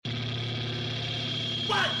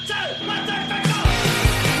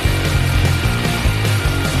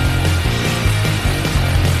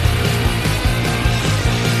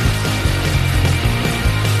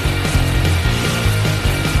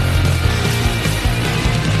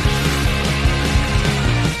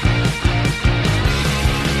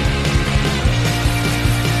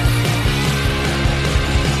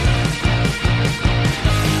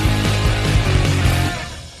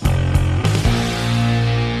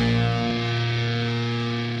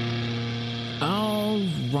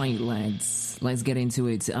Let's get into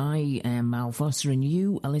it. I am Mal Foster and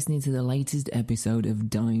you are listening to the latest episode of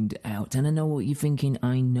Dimed Out. And I know what you're thinking.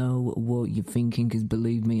 I know what you're thinking because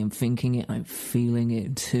believe me, I'm thinking it. I'm feeling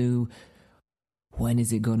it too. When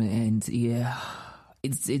is it gonna end? Yeah,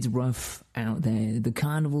 it's rough out there. The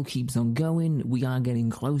carnival keeps on going. We are getting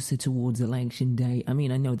closer towards election day. I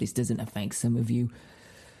mean, I know this doesn't affect some of you,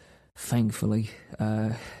 thankfully.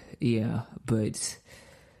 Yeah, but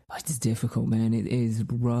it's difficult, man. It is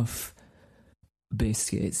rough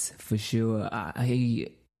biscuits for sure. I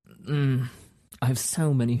have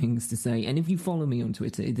so many things to say, and if you follow me on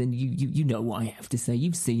Twitter, then you know what I have to say.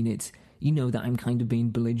 You've seen it. You know that I'm kind of being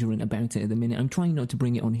belligerent about it at the minute. I'm trying not to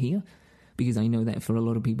bring it on here because I know that for a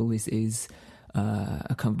lot of people this is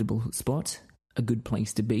a comfortable spot, a good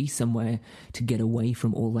place to be, somewhere to get away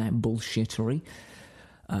from all that bullshittery.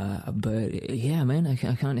 But yeah, man, I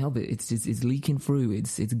can't help it. It's leaking through.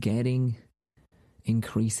 It's getting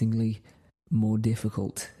increasingly more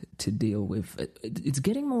difficult to deal with. It's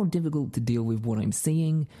getting more difficult to deal with what I'm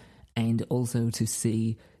seeing, and also to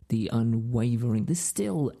see the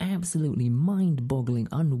still absolutely mind-boggling,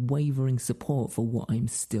 unwavering support for what I'm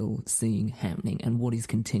still seeing happening, and what is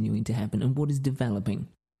continuing to happen, and what is developing.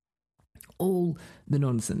 All the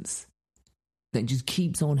nonsense that just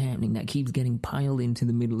keeps on happening, that keeps getting piled into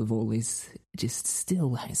the middle of all this, just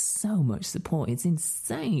still has so much support. It's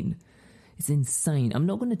insane. It's insane. I'm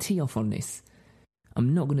not going to tee off on this.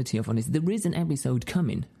 There is an episode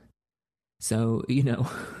coming. So, you know,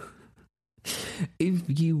 if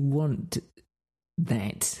you want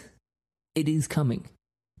that, it is coming.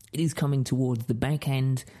 It is coming towards the back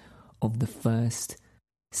end of the first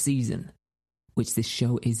season, which this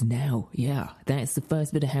show is now. Yeah, that's the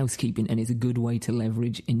first bit of housekeeping, and it's a good way to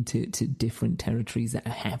leverage into different territories that are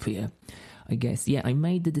happier, I guess. Yeah, I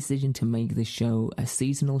made the decision to make this show a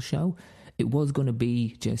seasonal show. It was going to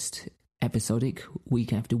be just episodic,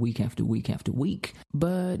 week after week after week after week.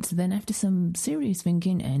 But then after some serious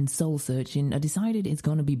thinking and soul-searching, I decided it's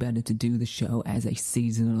going to be better to do the show as a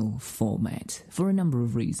seasonal format, for a number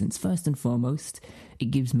of reasons. First and foremost, it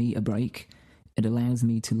gives me a break. It allows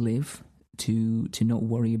me to live, to not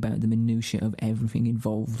worry about the minutiae of everything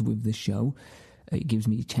involved with the show. It gives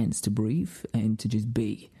me a chance to breathe and to just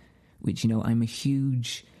be, which, you know, I'm a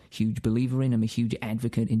huge believer in. I'm a huge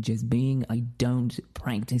advocate in just being. I don't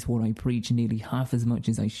practice what I preach nearly half as much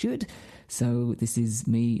as I should, so this is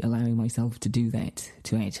me allowing myself to do that,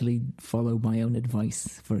 to actually follow my own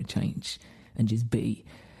advice for a change and just be.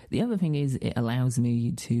 The other thing is it allows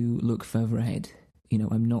me to look further ahead. You know,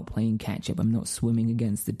 I'm not playing catch-up. I'm not swimming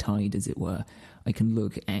against the tide, as it were. I can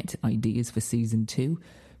look at ideas for Season 2,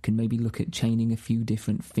 can maybe look at chaining a few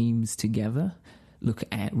different themes together, look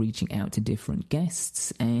at reaching out to different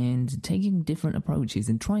guests and taking different approaches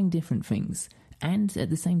and trying different things. And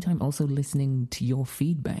at the same time, also listening to your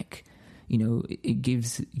feedback. You know, it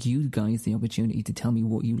gives you guys the opportunity to tell me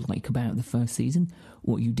what you like about the first season,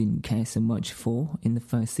 what you didn't care so much for in the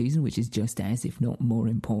first season, which is just as, if not more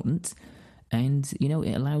important. And, you know,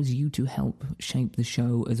 it allows you to help shape the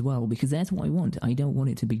show as well, because that's what I want. I don't want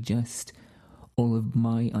it to be just all of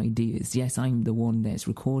my ideas. Yes, I'm the one that's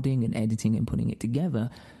recording and editing and putting it together,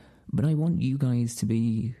 but I want you guys to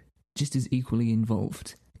be just as equally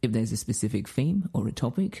involved. If there's a specific theme or a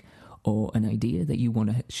topic or an idea that you want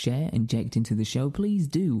to share, inject into the show, please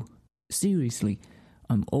do. Seriously,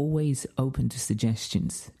 I'm always open to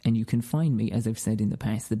suggestions, and you can find me, as I've said in the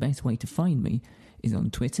past, the best way to find me is on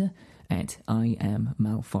Twitter at I am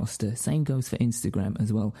Mal Foster. Same goes for Instagram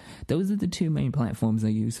as well. Those are the two main platforms I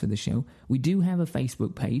use for the show. We do have a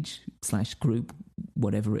Facebook page / group,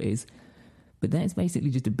 whatever it is, but that's basically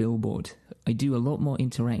just a billboard. I do a lot more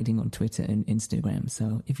interacting on Twitter and Instagram,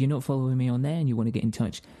 so if you're not following me on there and you want to get in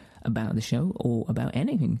touch about the show or about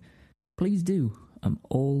anything, please do. I'm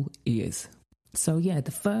all ears. So yeah,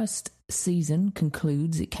 the first season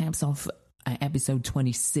concludes, it caps off episode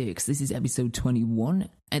 26. This is episode 21.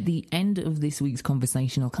 At the end of this week's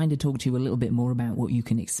conversation, I'll kind of talk to you a little bit more about what you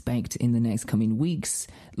can expect in the next coming weeks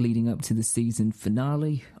leading up to the season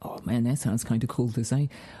finale. Oh man, that sounds kind of cool to say.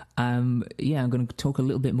 I'm going to talk a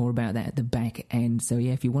little bit more about that at the back end. So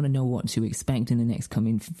yeah, if you want to know what to expect in the next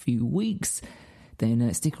coming few weeks,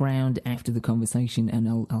 then stick around after the conversation and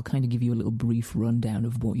I'll kind of give you a little brief rundown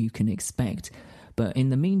of what you can expect. But in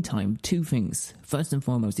the meantime, two things. First and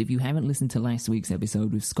foremost, if you haven't listened to last week's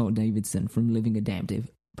episode with Scott Davidson from Living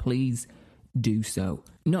Adaptive, please do so.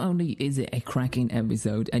 Not only is it a cracking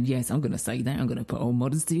episode, and yes, I'm going to say that, I'm going to put all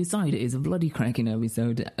modesty aside, it is a bloody cracking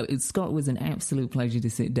episode. Scott was an absolute pleasure to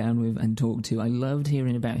sit down with and talk to. I loved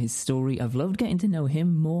hearing about his story. I've loved getting to know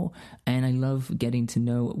him more, and I love getting to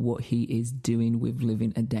know what he is doing with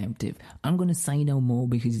Living Adaptive. I'm going to say no more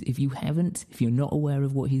because if you're not aware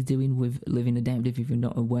of what he's doing with Living Adaptive, if you're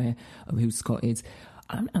not aware of who Scott is,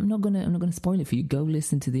 I'm not gonna spoil it for you. Go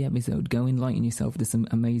listen to the episode. Go enlighten yourself to some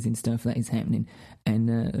amazing stuff that is happening, and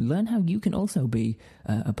learn how you can also be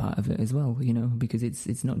a part of it as well. You know, because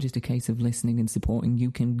it's not just a case of listening and supporting.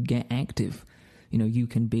 You can get active. You know, you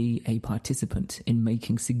can be a participant in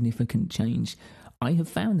making significant change. I have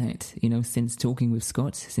found that, you know, since talking with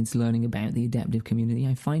Scott, since learning about the adaptive community,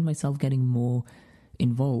 I find myself getting more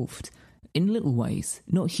involved in little ways,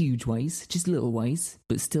 not huge ways, just little ways,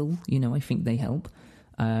 but still, you know, I think they help.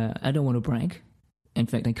 I don't want to brag. In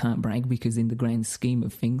fact, I can't brag because in the grand scheme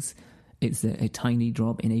of things, it's a tiny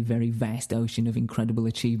drop in a very vast ocean of incredible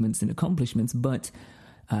achievements and accomplishments. But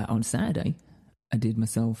on Saturday, I did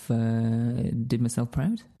myself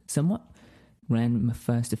proud, somewhat. Ran my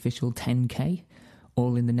first official 10K,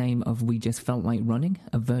 all in the name of We Just Felt Like Running,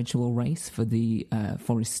 a virtual race for the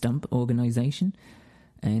Forest Stump organization.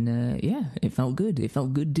 And it felt good. It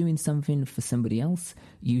felt good doing something for somebody else,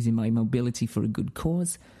 using my mobility for a good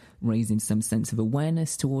cause, raising some sense of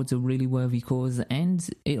awareness towards a really worthy cause, and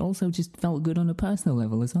it also just felt good on a personal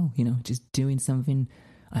level as well, you know, just doing something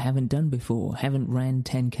I haven't done before. Haven't ran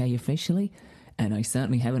 10K officially, and I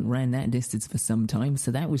certainly haven't ran that distance for some time,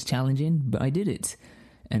 so that was challenging, but I did it,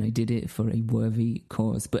 and I did it for a worthy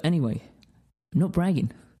cause. But anyway, I'm not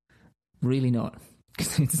bragging. Really not.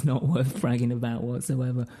 Because it's not worth bragging about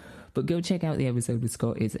whatsoever. But go check out the episode with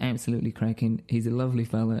Scott. It's absolutely cracking. He's a lovely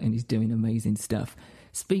fella and he's doing amazing stuff.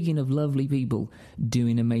 Speaking of lovely people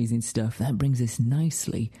doing amazing stuff, that brings us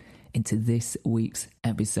nicely into this week's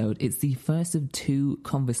episode. It's the first of two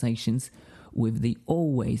conversations with the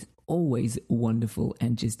always wonderful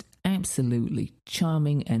and just absolutely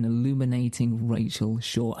charming and illuminating Rachel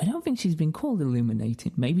Shaw. I don't think she's been called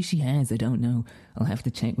illuminating. Maybe she has. I don't know. I'll have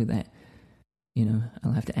to check with that. You know,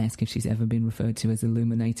 I'll have to ask if she's ever been referred to as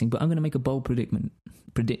illuminating, but I'm going to make a bold prediction.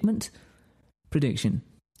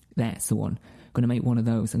 That's the one. I'm going to make one of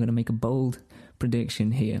those. I'm going to make a bold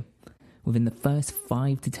prediction here. Within the first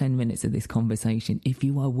 5 to 10 minutes of this conversation, if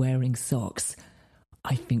you are wearing socks,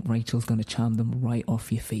 I think Rachel's going to charm them right off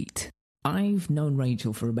your feet. I've known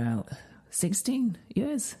Rachel for about 16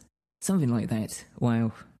 years, something like that.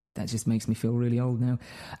 Wow. That just makes me feel really old now.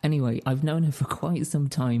 Anyway, I've known her for quite some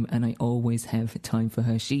time and I always have time for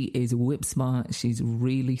her. She is whip smart. She's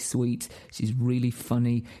really sweet. She's really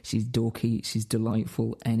funny. She's dorky. She's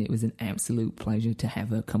delightful. And it was an absolute pleasure to have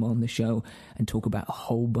her come on the show and talk about a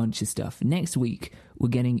whole bunch of stuff. Next week, we're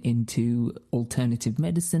getting into alternative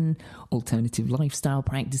medicine, alternative lifestyle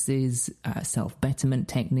practices, self-betterment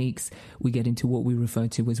techniques. We get into what we refer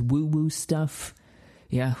to as woo-woo stuff.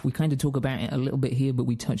 Yeah, we kind of talk about it a little bit here, but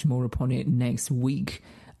we touch more upon it next week.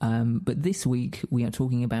 But this week, we are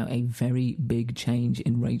talking about a very big change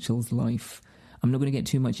in Rachel's life. I'm not going to get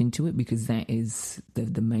too much into it because that is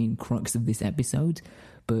the main crux of this episode.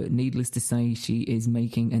 But needless to say, she is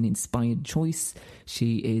making an inspired choice.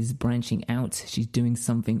 She is branching out. She's doing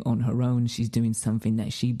something on her own. She's doing something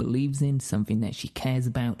that she believes in, something that she cares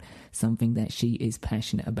about, something that she is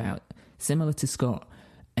passionate about. Similar to Scott.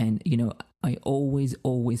 And, you know, I always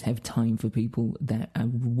have time for people that are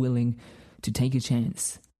willing to take a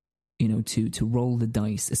chance, you know, to roll the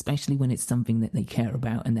dice, especially when it's something that they care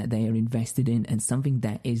about and that they are invested in and something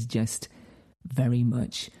that is just very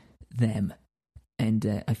much them.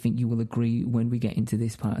 And I think you will agree when we get into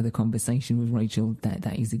this part of the conversation with Rachel that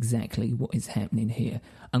that is exactly what is happening here.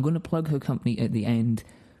 I'm going to plug her company at the end,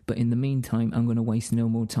 but in the meantime, I'm going to waste no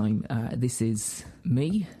more time. This is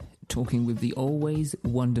me talking with the always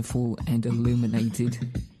wonderful and illuminated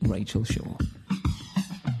Rachel Shaw.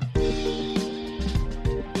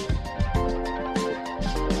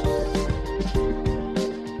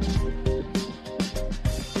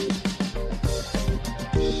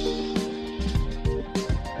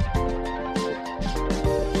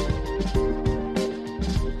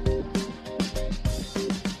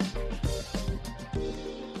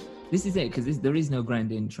 This is it, because there is no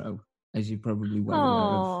grand intro, as you're probably well aware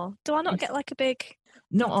of. Oh, do I not get like a big?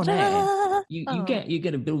 Not on air. You Oh.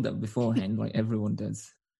 get a build up beforehand, like everyone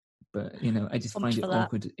does. But I just find it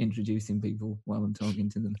awkward introducing people while I'm talking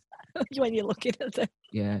to them. When you're looking at them.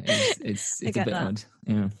 Yeah, it's a bit odd.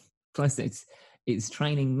 Yeah. Plus, it's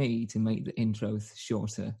training me to make the intros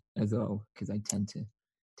shorter as well, because I tend to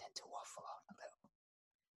waffle on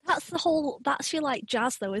a little. That's your like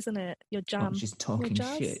jazz though, isn't it? Your jam. I'm just talking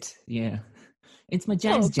shit. Yeah. It's my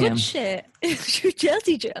jazz jam. Good shit. It's your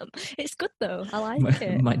jazzy jam. It's good though. I like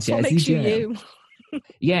it. My jazzy what makes jam. You.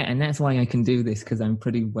 Yeah, and that's why I can do this, because I'm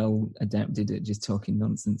pretty well adapted at just talking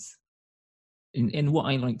nonsense. In what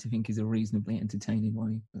I like to think is a reasonably entertaining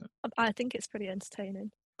way. But... I think it's pretty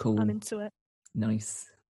entertaining. Cool. I'm into it. Nice.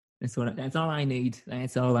 That's all I need.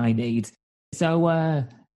 That's all I need. So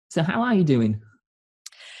how are you doing?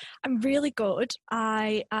 I'm really good.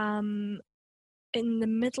 I am in the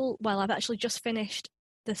middle. Well, I've actually just finished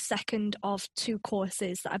the second of 2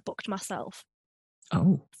 courses that I booked myself.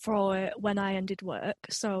 Oh. For when I ended work.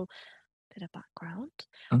 So, bit of background.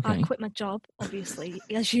 Okay. I quit my job, obviously,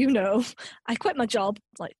 as you know. I quit my job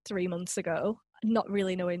like 3 months ago, not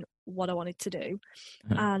really knowing what I wanted to do.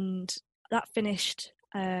 And that finished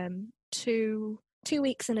 2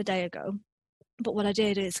 weeks and a day ago. But what I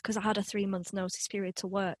did is, because I had a 3-month notice period to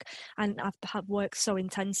work, and I've worked so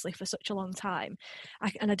intensely for such a long time,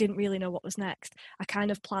 and I didn't really know what was next. I kind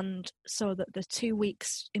of planned so that the 2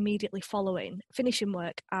 weeks immediately following finishing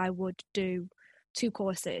work, I would do 2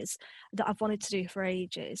 courses that I've wanted to do for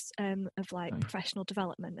ages, of like professional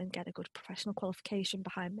development and get a good professional qualification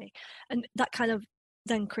behind me. And that kind of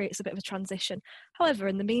then creates a bit of a transition. However,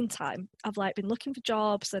 in the meantime, I've like been looking for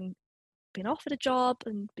jobs and been offered a job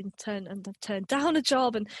and I've turned down a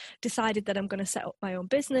job and decided that I'm going to set up my own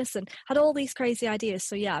business and had all these crazy ideas.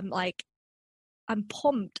 So yeah, I'm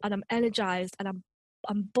pumped and I'm energized and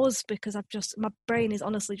I'm buzzed, because my brain is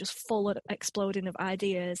honestly just full of exploding of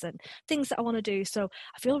ideas and things that I want to do. So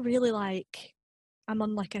I feel really like I'm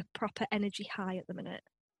on like a proper energy high at the minute.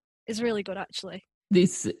 It's really good, actually.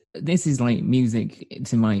 This is like music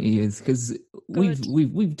to my ears, because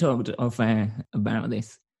we've talked off air about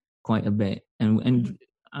this quite a bit, and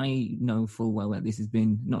I know full well that this has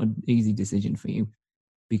been not an easy decision for you,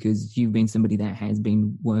 because you've been somebody that has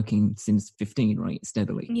been working since 15, right,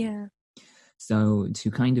 steadily. Yeah. So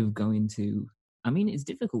to kind of go into, I mean, it's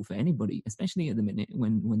difficult for anybody, especially at the minute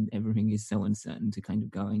when everything is so uncertain, to kind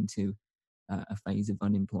of go into a phase of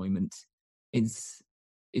unemployment. It's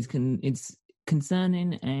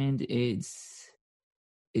concerning, and it's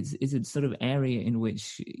a sort of area in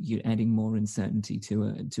which you're adding more uncertainty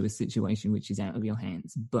to a situation which is out of your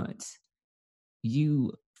hands. But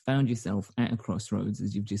you found yourself at a crossroads,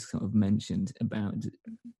 as you've just sort of mentioned, about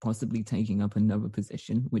possibly taking up another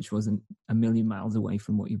position which wasn't a million miles away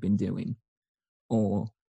from what you've been doing, or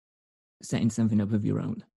setting something up of your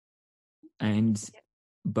own. And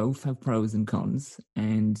both have pros and cons,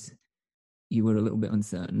 and you were a little bit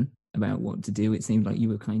uncertain about what to do. It seemed like you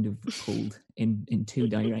were kind of pulled in 2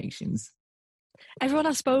 directions. Everyone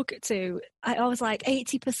I spoke to, I was like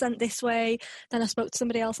 80% this way. Then I spoke to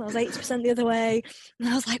somebody else and I was 80% the other way. And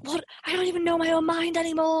I was like, what? I don't even know my own mind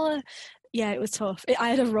anymore. Yeah, it was tough. I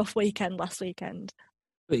had a rough weekend last weekend.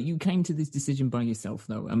 But you came to this decision by yourself,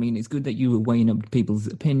 though. I mean, it's good that you were weighing up people's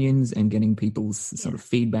opinions and getting people's sort of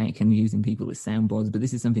feedback and using people as soundboards. But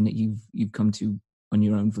this is something that you've come to on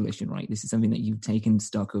your own volition, right? This is something that you've taken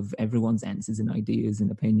stock of everyone's answers and ideas and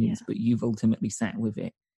opinions, but you've ultimately sat with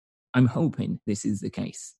it. I'm hoping this is the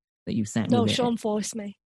case, that you've sat with it. No, Sean forced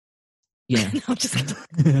me. Yeah. No, I'm just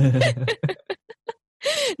kidding.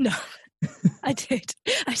 No, I did.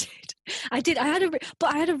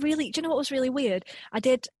 I had a really, do you know what was really weird? I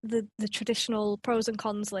did the traditional pros and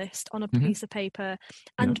cons list on a piece of paper,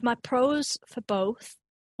 and my pros for both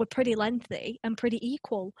were pretty lengthy and pretty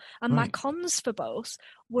equal, and my cons for both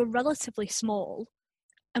were relatively small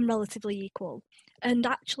and relatively equal. And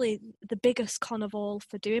actually, the biggest con of all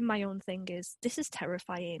for doing my own thing is this is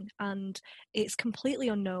terrifying, and it's completely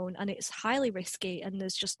unknown, and it's highly risky, and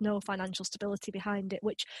there's just no financial stability behind it,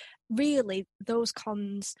 which really those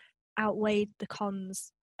cons outweighed the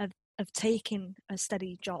cons of taking a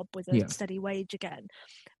steady job with a steady wage again.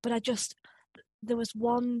 But there was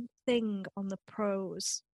one thing on the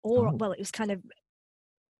pros, well, it was kind of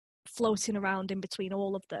floating around in between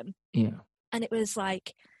all of them. Yeah. And it was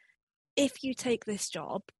like, if you take this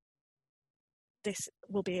job, this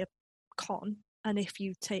will be a con, and if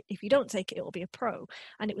you don't take it, it will be a pro.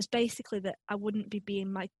 And it was basically that I wouldn't be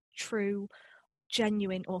being my true,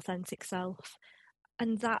 genuine, authentic self.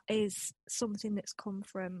 And that is something that's come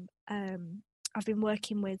from I've been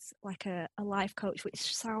working with like a life coach,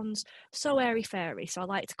 which sounds so airy-fairy, so I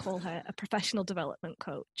like to call her a professional development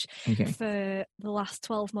coach, for the last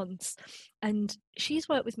 12 months. And she's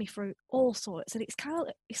worked with me through all sorts, and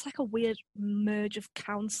it's like a weird merge of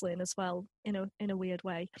counselling as well, in a weird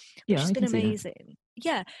way. Which has been amazing.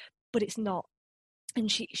 Yeah, but it's not. And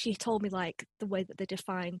she told me, like, the way that they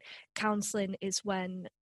define counselling is when,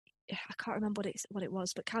 I can't remember what it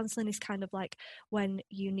was, but counselling is kind of like when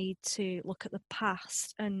you need to look at the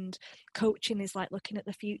past, and coaching is like looking at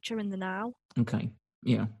the future and the now. Okay.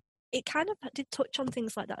 Yeah. It kind of did touch on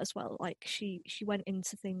things like that as well. Like she went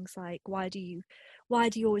into things like, why do you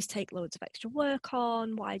always take loads of extra work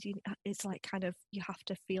on? It's like kind of, you have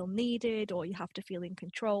to feel needed, or you have to feel in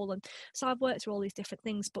control. And so I've worked through all these different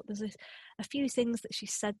things, but there's a few things that she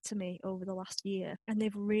said to me over the last year, and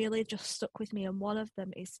they've really just stuck with me. And one of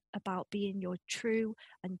them is about being your true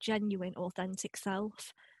and genuine, authentic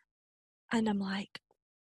self. And I'm like,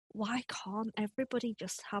 why can't everybody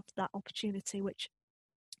just have that opportunity? Which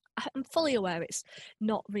I'm fully aware it's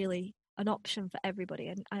not really an option for everybody,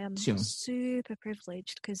 and I am super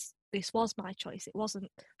privileged because this was my choice. It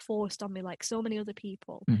wasn't forced on me like so many other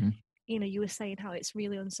people. Mm-hmm. You know, you were saying how it's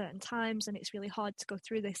really uncertain times and it's really hard to go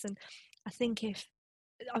through this, and I think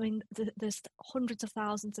there's hundreds of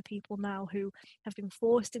thousands of people now who have been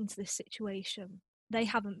forced into this situation. They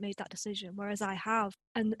haven't made that decision, whereas I have.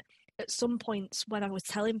 And at some points when I was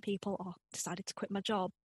telling people, I decided to quit my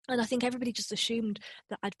job, and I think everybody just assumed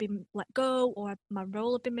that I'd been let go, or my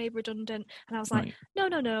role had been made redundant. And I was like,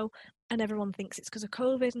 no. And everyone thinks it's because of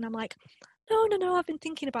COVID. And I'm like, no, I've been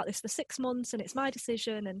thinking about this for 6 months, and it's my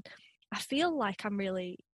decision. And I feel like I'm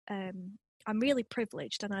really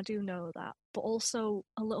privileged, and I do know that, but also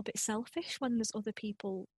a little bit selfish when there's other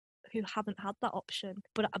people who haven't had that option.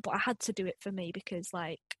 But I had to do it for me because,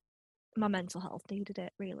 like, my mental health needed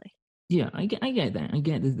it, really. Yeah, I get that. I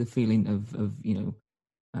get the feeling of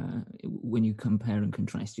when you compare and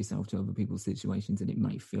contrast yourself to other people's situations, and it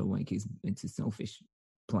might feel like it's a selfish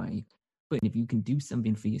play. But if you can do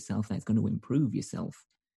something for yourself that's going to improve yourself,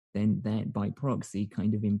 then that by proxy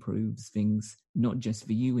kind of improves things, not just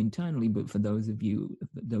for you internally, but for those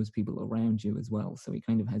people around you as well. So it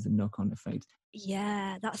kind of has a knock-on effect.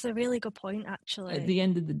 Yeah, that's a really good point, actually. At the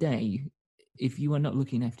end of the day, if you are not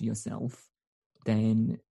looking after yourself,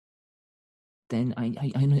 then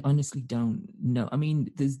I honestly don't know. I mean,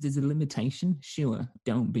 there's a limitation. Sure,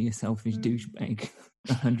 don't be a selfish douchebag,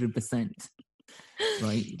 100%.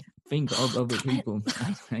 Right? Think of other people.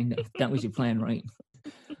 I know that was your plan, right?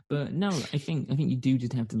 But no, I think you do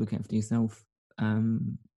just have to look after yourself. I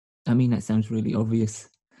mean, that sounds really obvious,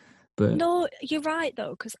 but no, you're right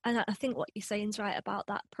though, because I think what you're saying is right about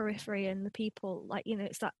that periphery and the people. Like, you know,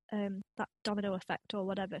 it's that domino effect or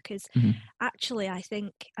whatever. Because actually, I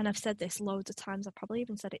think, and I've said this loads of times, I've probably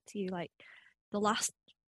even said it to you, like, the last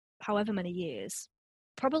however many years,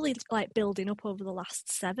 probably like building up over the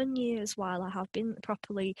last 7 years, while I have been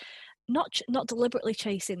properly not deliberately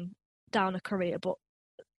chasing down a career, but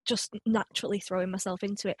just naturally throwing myself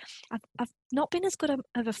into it. I've not been as good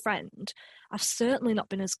of a friend. I've certainly not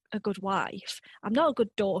been as a good wife. I'm not a good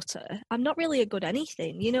daughter. I'm not really a good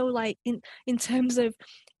anything, you know, like in terms of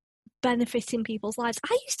benefiting people's lives.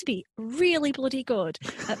 I used to be really bloody good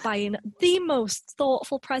at buying the most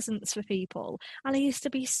thoughtful presents for people, and I used to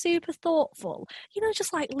be super thoughtful, you know,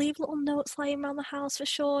 just like leave little notes lying around the house for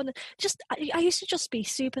Sean. I used to just be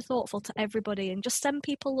super thoughtful to everybody, and just send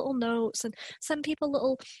people little notes and send people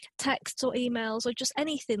little texts or emails or just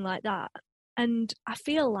anything like that. And I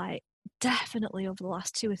feel like definitely over the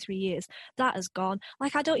last 2 or 3 years that has gone.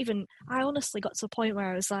 Like, I honestly got to a point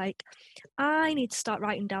where I was like, I need to start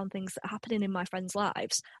writing down things that are happening in my friends'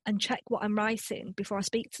 lives and check what I'm writing before I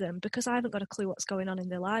speak to them, because I haven't got a clue what's going on in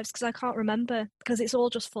their lives, because I can't remember, because it's all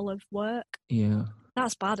just full of work. Yeah,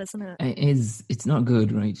 that's bad, isn't it? It is. It's not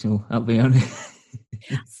good, Rachel, I'll be honest.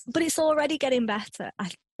 But it's already getting better,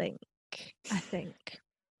 I think.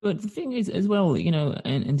 But the thing is, as well, you know,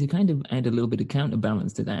 and to kind of add a little bit of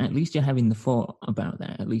counterbalance to that, at least you're having the thought about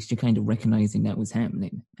that. At least you're kind of recognizing that was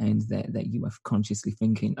happening, and that you are consciously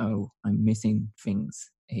thinking, oh, I'm missing things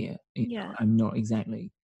here. Yeah. I'm not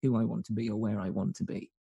exactly who I want to be or where I want to be.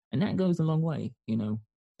 And that goes a long way, you know,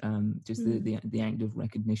 just the act of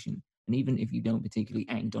recognition. And even if you don't particularly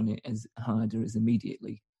act on it as hard or as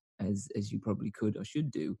immediately as you probably could or should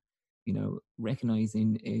do, you know,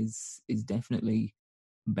 recognizing is definitely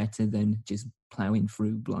better than just plowing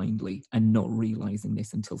through blindly and not realizing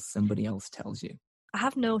this until somebody else tells you. I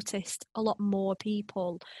have noticed a lot more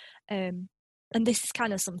people, and this is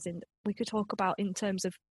kind of something that we could talk about in terms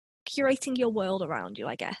of curating your world around you,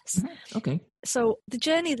 I guess. Okay. So the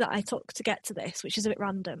journey that I took to get to this, which is a bit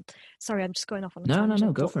random. Sorry, I'm just going off on a No,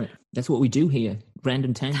 tangent. go for it. That's what we do here.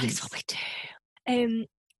 Random tangents. That's what we do.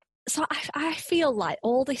 So I feel like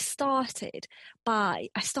all this started by,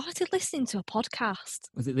 I started listening to a podcast.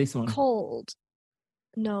 Was it this one? Called,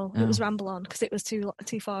 no, it was Ramble On, because it was too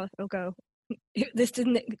far ago. This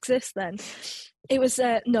didn't exist then. It was,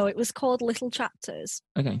 no, it was called Little Chapters.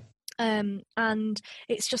 Okay. And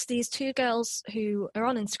it's just these two girls who are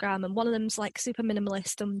on Instagram, and one of them's like super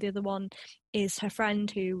minimalist, and the other one is her friend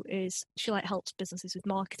who is, she like helps businesses with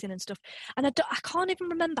marketing and stuff. And I can't even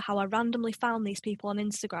remember how I randomly found these people on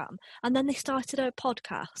Instagram, and then they started a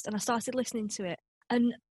podcast and I started listening to it,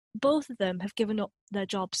 and both of them have given up their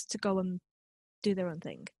jobs to go and do their own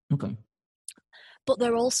thing. Okay. But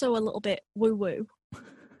they're also a little bit woo woo,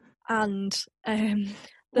 and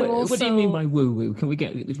what do you mean by woo-woo? Can we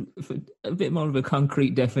get a bit more of a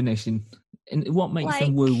concrete definition? And what makes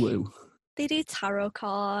them woo-woo? They do tarot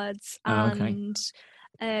cards and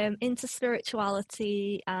into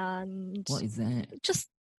spirituality and... What is that? Just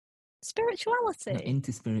spirituality. Not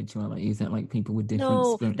into spirituality? Is that like people with different...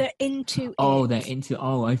 No, they're into Oh, they're into...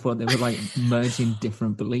 Oh, I thought they were like merging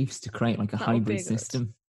different beliefs to create like a hybrid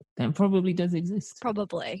system. That probably does exist.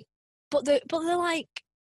 Probably. But they're like...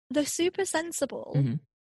 They're super sensible... Mm-hmm.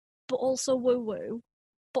 but also woo-woo,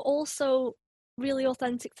 but also really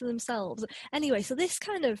authentic to themselves. Anyway, so this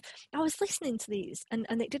kind of, I was listening to these, and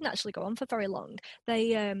it didn't actually go on for very long.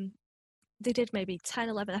 They did maybe 10,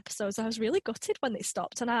 11 episodes. I was really gutted when they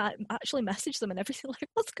stopped, and I actually messaged them and everything, like,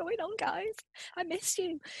 what's going on, guys? I miss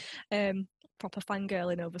you. Proper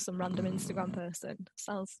fangirling over some random Instagram person.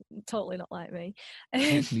 Sounds totally not like me.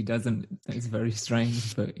 It actually doesn't. It's very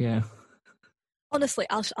strange, but yeah. Honestly,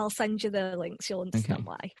 I'll send you the links. You'll understand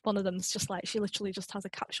why. One of them's just like, she literally just has a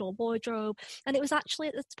capsule wardrobe. And it was actually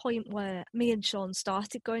at the point where me and Sean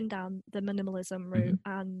started going down the minimalism route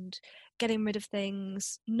and getting rid of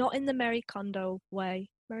things, not in the Marie Kondo way.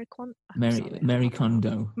 Marie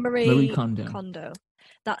Kondo.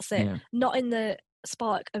 That's it. Yeah. Not in the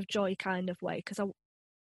spark of joy kind of way, because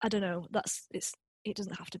I don't know. It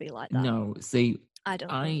doesn't have to be like that. No, see,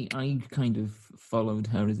 I kind of followed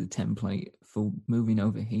her as a template for moving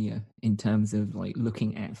over here in terms of like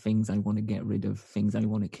looking at things I want to get rid of, things I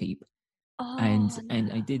want to keep. And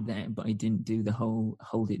I did that, but I didn't do the whole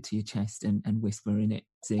hold it to your chest and whisper in it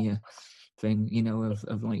to you thing, you know,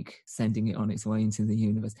 of like sending it on its way into the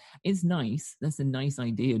universe. It's nice. That's a nice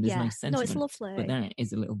idea. There's nice sentiment. No, it's lovely. But that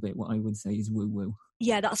is a little bit what I would say is woo-woo.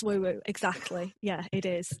 Yeah, that's woo-woo. Exactly. Yeah, it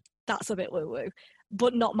is. That's a bit woo-woo.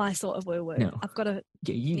 But not my sort of woo-woo. No. I've got to...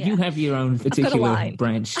 You have your own particular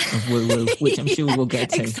branch of woo-woo, which I'm sure we'll get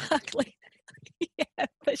to. Exactly. Yeah,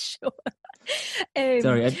 for sure.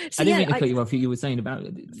 Sorry, I didn't mean to cut you off. You were saying about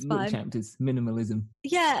little chapters, minimalism.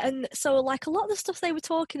 Yeah, and so like a lot of the stuff they were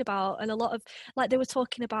talking about, and a lot of like they were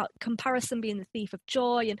talking about comparison being the thief of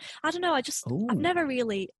joy, and I don't know, I've never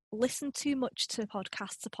really listened too much to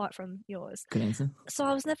podcasts apart from yours. Good answer. So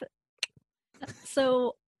I was never.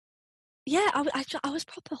 So yeah, I was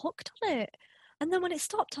proper hooked on it, and then when it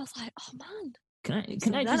stopped, I was like, oh man.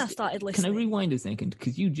 I started listening. Can I rewind a second?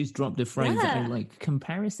 Because you just dropped a phrase that I like.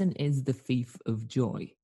 Comparison is the thief of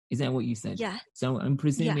joy. Is that what you said? Yeah. So I'm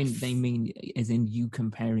presuming they mean as in you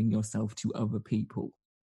comparing yourself to other people.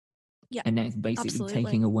 Yeah. And that's basically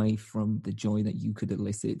taking away from the joy that you could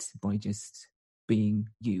elicit by just being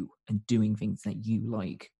you and doing things that you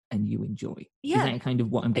like and you enjoy. Yeah. Is that kind of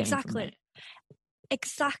what I'm getting from that?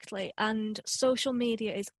 Exactly. And social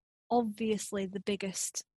media is obviously the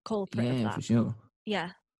biggest culprit of that. Yeah, for sure. Yeah.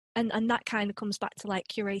 And that kind of comes back to like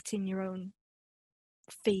curating your own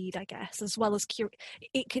feed, I guess, as well as you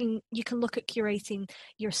can look at curating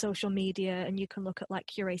your social media, and you can look at like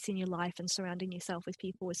curating your life and surrounding yourself with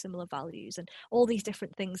people with similar values and all these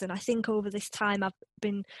different things. And I think over this time I've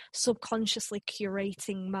been subconsciously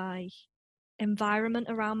curating my environment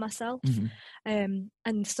around myself. And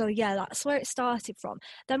so yeah, that's where it started from.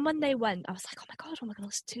 Then when they went, I was like, oh my god, what am I going to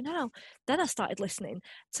listen to now? Then I started listening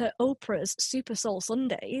to Oprah's Super Soul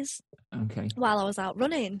Sundays while I was out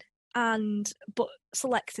running, but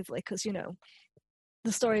selectively, because you know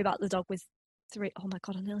the story about the dog with three, oh my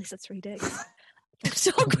god, I nearly said 3 days.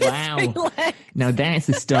 Wow. Now that's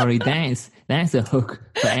a story. that's a hook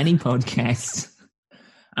for any podcast.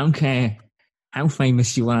 I don't care how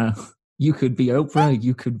famous you are. You could be Oprah,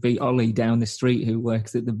 you could be Ollie down the street who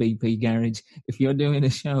works at the BP garage. If you're doing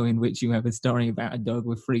a show in which you have a story about a dog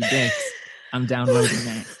with 3 dicks, I'm downloading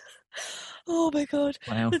that. Oh my god.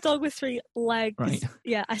 Wow. The dog with 3 legs. Right.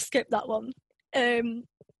 Yeah, I skipped that one.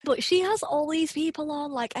 But she has all these people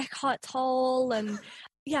on, like Eckhart Tolle, and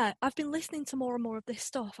yeah, I've been listening to more and more of this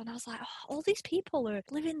stuff, and I was like, oh, all these people are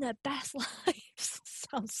living their best lives.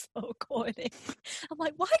 Sounds so corny. I'm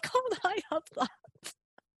like, why can't I have that?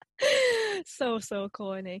 So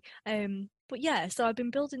corny. But yeah, so I've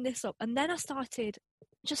been building this up, and then I started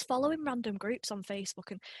just following random groups on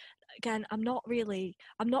Facebook. And again, I'm not really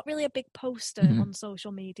a big poster on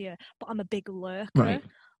social media, but I'm a big lurker. Right.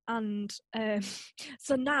 And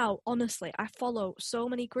so now, honestly, I follow so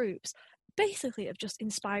many groups basically of just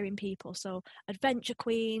inspiring people. So Adventure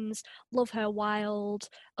Queens, Love Her Wild,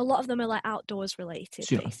 a lot of them are like outdoors related,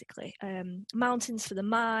 Sure. basically. Mountains for the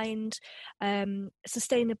Mind,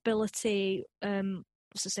 sustainability,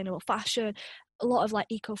 sustainable fashion, a lot of like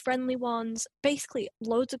eco-friendly ones, basically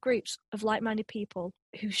loads of groups of like-minded people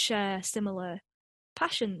who share similar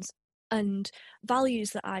passions and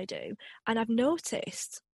values that I do. And I've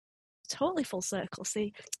noticed, totally full circle,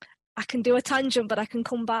 see, I can do a tangent, but I can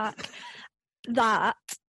come back, that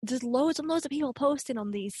there's loads and loads of people posting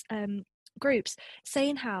on these groups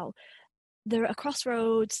saying how they're at a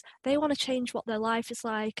crossroads, they want to change what their life is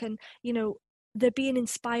like, and they're being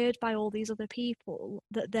inspired by all these other people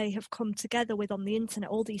that they have come together with on the internet,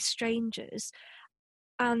 all these strangers,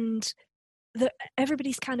 and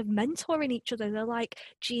everybody's kind of mentoring each other. They're like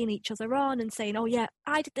geeing each other on and saying, oh yeah,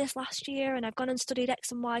 I did this last year and I've gone and studied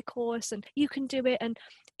X and Y course and you can do it. And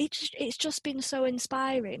it's just been so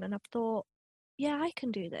inspiring. And I've thought, yeah, I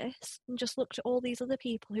can do this. And just looked at all these other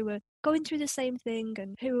people who are going through the same thing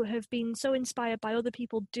and who have been so inspired by other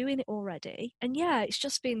people doing it already. And yeah,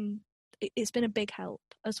 it's been a big help,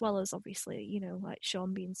 as well as obviously, like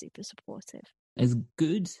Sean being super supportive. As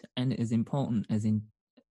good and as important as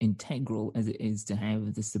integral as it is to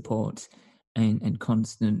have the support and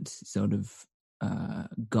constant sort of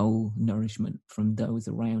goal nourishment from those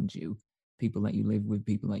around you, people that you live with,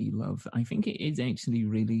 people that you love, I think it is actually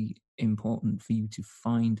really important for you to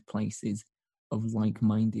find places of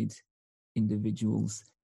like-minded individuals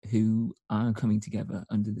who are coming together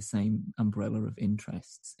under the same umbrella of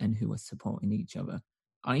interests and who are supporting each other.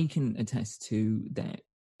 I can attest to that.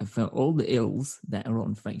 For all the ills that are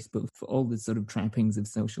on Facebook, for all the sort of trappings of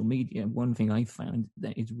social media, one thing I found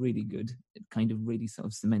that is really good, it kind of really sort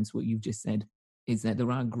of cements what you've just said, is that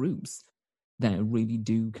there are groups that really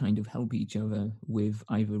do kind of help each other with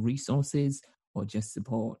either resources or just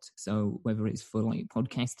support. So whether it's for like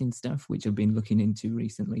podcasting stuff, which I've been looking into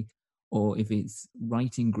recently, or if it's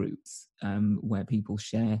writing groups where people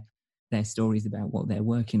share their stories about what they're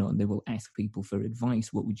working on, they will ask people for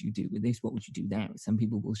advice. What would you do with this? What would you do that? Some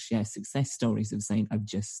people will share success stories of saying, I've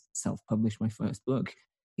just self-published my first book.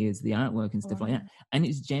 Here's the artwork and stuff like that. And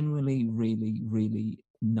it's generally really, really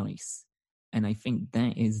nice. And I think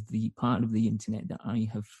that is the part of the internet that I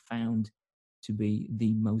have found to be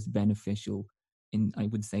the most beneficial in, I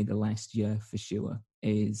would say, the last year for sure,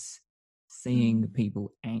 is seeing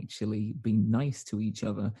people actually be nice to each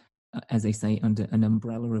other, as they say, under an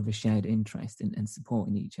umbrella of a shared interest and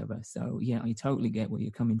supporting each other. So yeah, I totally get where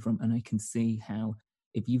you're coming from. And I can see how,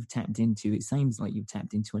 if you've tapped into, it seems like you've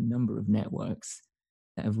tapped into a number of networks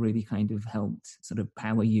that have really kind of helped sort of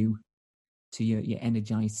power you to your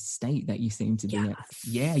energized state that you seem to be at.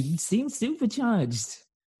 Yeah, you seem supercharged.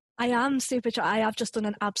 I am supercharged. I have just done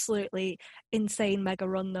an absolutely insane mega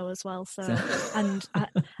run though as well. So and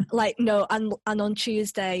on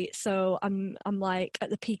Tuesday, so I'm like at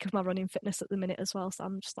the peak of my running fitness at the minute as well. So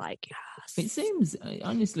I'm just like, yes. It seems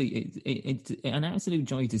honestly, it's an absolute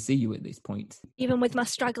joy to see you at this point. Even with my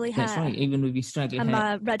straggly hair. That's right. Even with your straggly and hair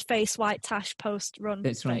and my red face, white tash post run.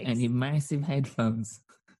 That's right, face. and your massive headphones.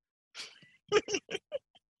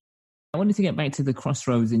 I wanted to get back to the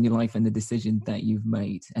crossroads in your life and the decision that you've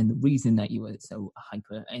made and the reason that you were so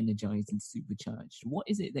hyper energized and supercharged. What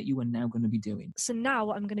is it that you are now going to be doing? So now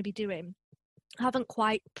what I'm going to be doing, I haven't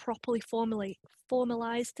quite properly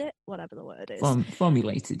formalized it, whatever the word is.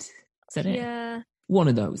 Formulated. Is that it? Yeah. One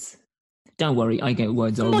of those. Don't worry, I get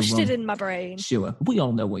words all wrong. Mushed it in my brain. Sure, we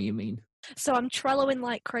all know what you mean. So I'm Trelloing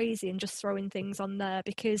like crazy and just throwing things on there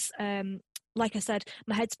because, like I said,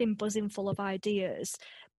 my head's been buzzing full of ideas.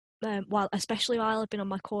 Especially while I've been on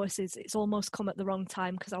my courses, it's almost come at the wrong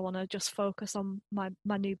time because I want to just focus on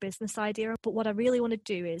my new business idea. But what I really want to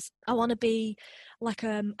do is I want to be like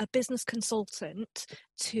a business consultant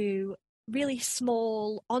to really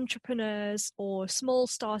small entrepreneurs or small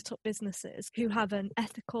startup businesses who have an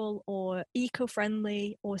ethical or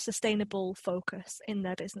eco-friendly or sustainable focus in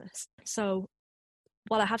their business. So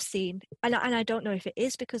what I have seen, and I don't know if it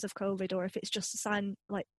is because of COVID or if it's just a sign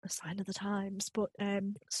of the times, but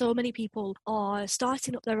so many people are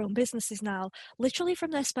starting up their own businesses now, literally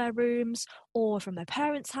from their spare rooms or from their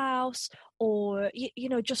parents' house, or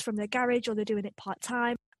just from their garage, or they're doing it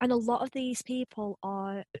part-time. And a lot of these people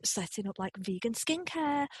are setting up like vegan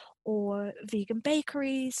skincare or vegan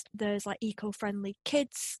bakeries. There's like eco-friendly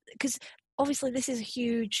kids, because obviously this is a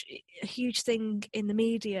huge thing in the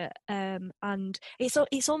media, and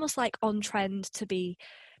it's almost like on trend to be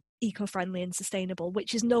eco-friendly and sustainable,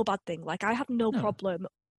 which is no bad thing. Like, I have no problem,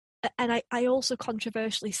 and I also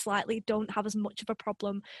controversially slightly don't have as much of a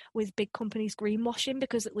problem with big companies greenwashing,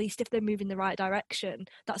 because at least if they're moving the right direction,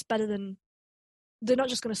 that's better than, they're not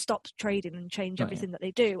just going to stop trading and change everything that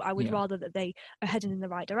they do. I would rather that they are heading in the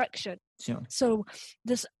right direction. Sure. So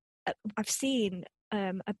I've seen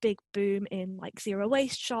a big boom in like zero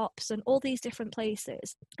waste shops and all these different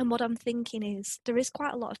places. And what I'm thinking is there is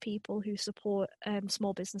quite a lot of people who support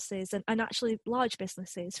small businesses and actually large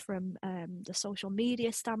businesses from the social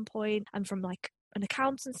media standpoint and from like an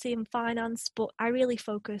accountancy and finance. But I really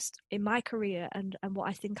focused in my career, and what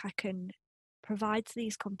I think I can provide to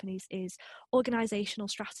these companies is organizational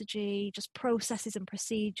strategy, just processes and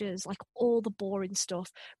procedures, like all the boring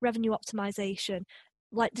stuff, revenue optimization,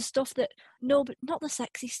 like the stuff that but not the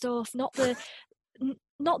sexy stuff, not the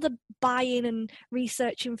buying and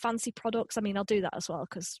researching fancy products. I mean, I'll do that as well,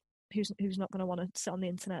 because who's not going to want to sit on the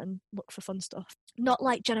internet and look for fun stuff? Not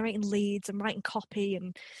like generating leads and writing copy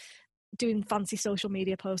and doing fancy social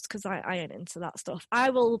media posts, because I ain't into that stuff. I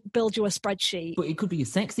will build you a spreadsheet. But it could be a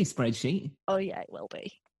sexy spreadsheet. Oh yeah, it will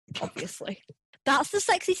be, obviously. That's the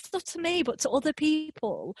sexy stuff to me, but to other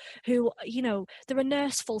people who, they're a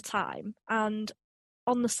nurse full time, and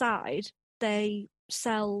on the side they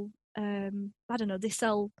sell I don't know, they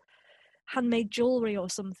sell handmade jewelry or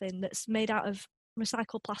something that's made out of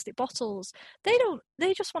recycled plastic bottles.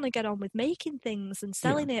 They just want to get on with making things and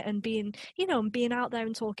selling it and being out there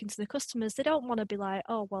and talking to the customers. They don't want to be like,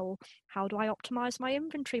 oh well, how do I optimize my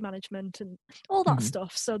inventory management and all that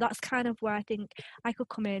stuff. So that's kind of where I think I could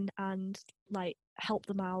come in and like help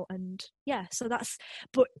them out. And so that's,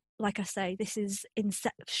 but like I say, this is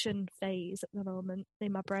inception phase at the moment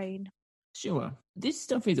in my brain. Sure. This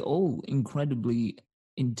stuff is all incredibly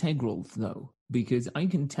integral, though, because I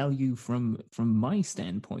can tell you from my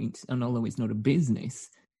standpoint, and although it's not a business,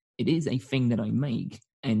 it is a thing that I make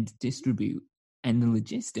and distribute, and the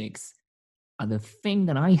logistics are the thing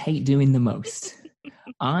that I hate doing the most.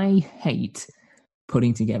 I hate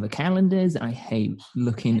putting together calendars. I hate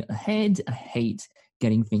looking ahead. I hate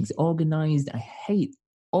getting things organized. I hate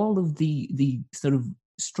all of the sort of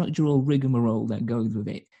structural rigmarole that goes with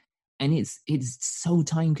it. And it's so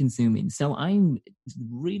time consuming. So I'm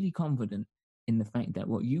really confident in the fact that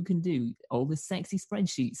what you can do, all the sexy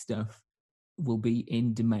spreadsheet stuff, will be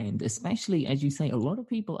in demand, especially, as you say, a lot of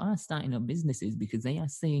people are starting up businesses because they are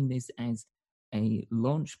seeing this as a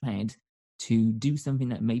launch pad to do something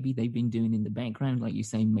that maybe they've been doing in the background, like you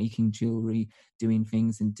say, making jewelry, doing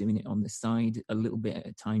things and doing it on the side a little bit at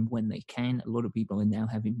a time when they can. A lot of people are now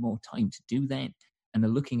having more time to do that and are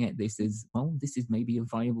looking at this as, well, this is maybe a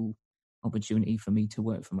viable opportunity for me to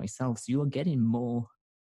work for myself. So you are getting more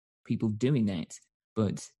people doing that,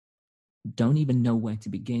 but don't even know where to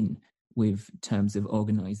begin with terms of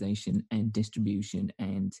organization and distribution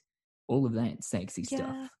and all of that sexy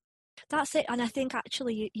stuff. That's it. And I think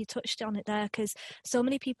actually you touched on it there, because so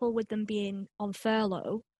many people with them being on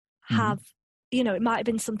furlough have, it might have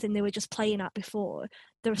been something they were just playing at before.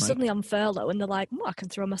 They're suddenly on furlough and they're like, I can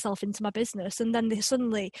throw myself into my business. And then they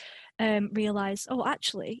suddenly realise, oh,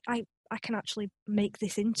 actually, I can actually make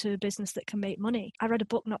this into a business that can make money. I read a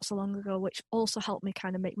book not so long ago which also helped me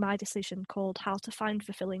kind of make my decision, called How to Find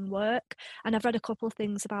Fulfilling Work. And I've read a couple of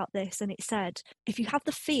things about this, and it said, if you have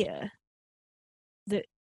the fear that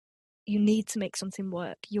you need to make something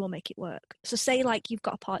work, you will make it work. So say like you've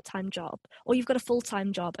got a part-time job or you've got a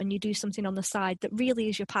full-time job and you do something on the side that really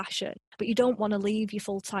is your passion, but you don't want to leave your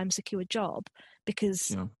full-time secure job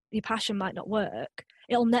because your passion might not work.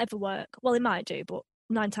 It'll never work. Well, it might do, but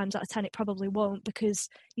 9 times out of 10 it probably won't, because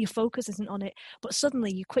your focus isn't on it. But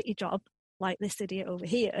suddenly you quit your job, like this idiot over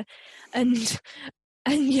here, and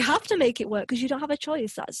you have to make it work because you don't have a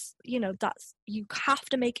choice. You have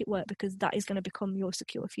to make it work because that is going to become your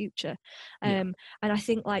secure future. And I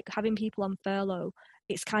think like having people on furlough,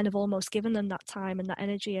 it's kind of almost given them that time and that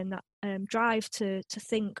energy and that drive to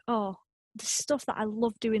think, oh, the stuff that I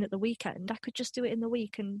love doing at the weekend, I could just do it in the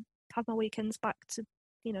week and have my weekends back to,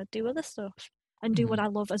 do other stuff and do what I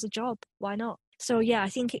love as a job. Why not? So yeah, I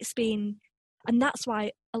think it's been And that's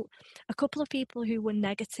why a couple of people who were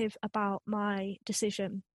negative about my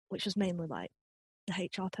decision, which was mainly like the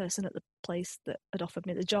HR person at the place that had offered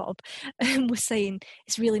me the job, was saying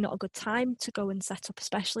it's really not a good time to go and set up,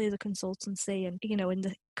 especially as a consultancy, and you know, in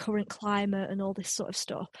the current climate and all this sort of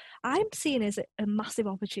stuff. I'm seeing it as a massive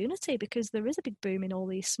opportunity, because there is a big boom in all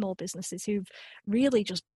these small businesses who've really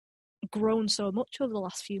just grown so much over the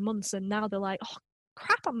last few months, and now they're like, oh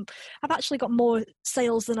crap, I've actually got more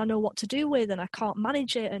sales than I know what to do with, and I can't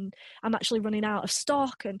manage it, and I'm actually running out of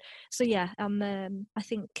stock. And so yeah, I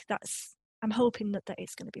think I'm hoping that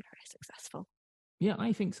it's going to be very successful. Yeah,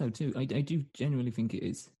 I think so too. I do genuinely think it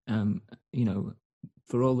is. You know,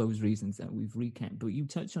 for all those reasons that we've recapped. But you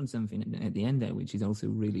touched on something at the end there, which is also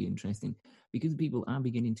really interesting, because people are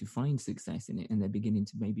beginning to find success in it, and they're beginning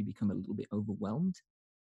to maybe become a little bit overwhelmed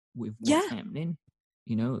with what's happening,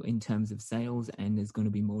 you know, in terms of sales, and there's going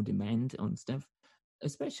to be more demand on stuff,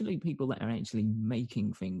 especially people that are actually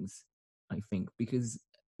making things, I think, because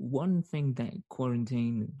one thing that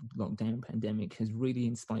quarantine, lockdown, pandemic has really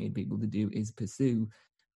inspired people to do is pursue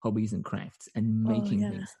hobbies and crafts and making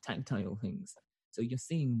things, tactile things. So you're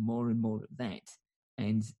seeing more and more of that.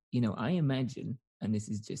 And, you know, I imagine, and this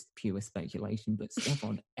is just pure speculation, but stuff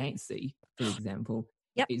on Etsy, for example,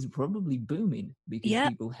 is probably booming because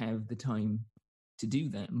people have the time to do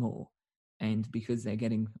that more. And because they're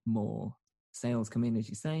getting more sales come in, as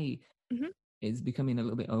you say, it's becoming a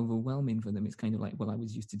little bit overwhelming for them. It's kind of like, well, I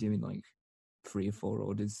was used to doing like 3 or 4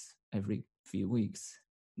 orders every few weeks.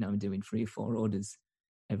 Now I'm doing 3 or 4 orders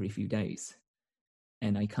every few days.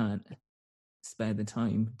 And I can't spare the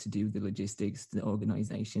time to do the logistics, the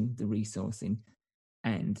organization, the resourcing,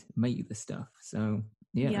 and make the stuff. So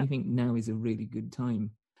yeah, I think now is a really good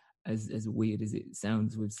time. As weird as it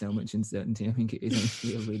sounds with so much uncertainty, I think it is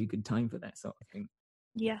actually a really good time for that sort of thing.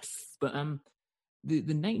 Yes. But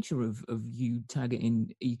the nature of you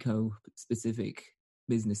targeting eco-specific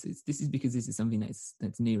businesses, this is because this is something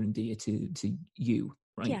that's near and dear to you,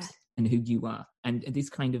 right? Yeah. And who you are. And this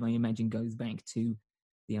kind of, I imagine, goes back to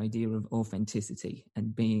the idea of authenticity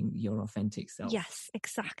and being your authentic self. Yes,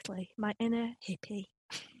 exactly. My inner hippie.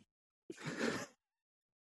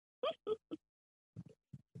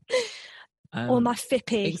 Or my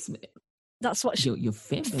fippy. That's what your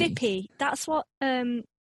fippy. Fippy. That's what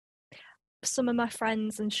some of my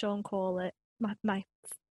friends and Sean call it. My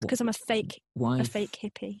because I'm a fake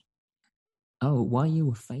hippie. Oh, why are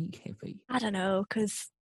you a fake hippie? I don't know,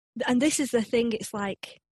 and this is the thing. It's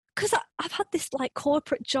like, because I've had this like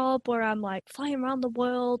corporate job where I'm like flying around the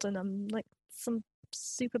world and I'm like some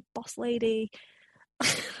super boss lady.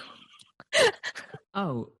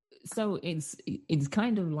 Oh, so it's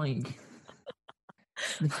kind of like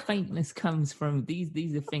the fakeness comes from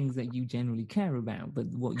these are things that you generally care about, but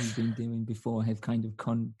what you've been doing before has kind of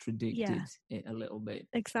contradicted it a little bit.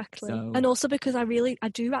 Exactly. So, and also because I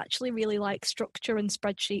do actually really like structure and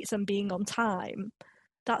spreadsheets and being on time.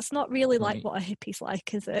 That's not really like what a hippie's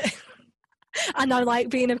like, is it? And I like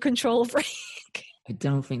being a control freak. I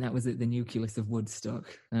don't think that was at the nucleus of Woodstock.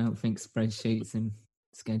 I don't think spreadsheets and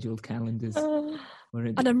scheduled calendars were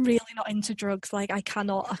it. And I'm really not into drugs. Like I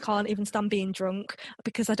can't even stand being drunk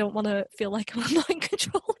because I don't want to feel like I'm not in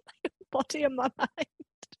control of my body and my mind.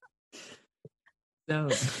 So,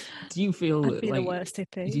 do you feel I'd be like the worst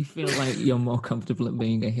hippie? Do you feel like you're more comfortable at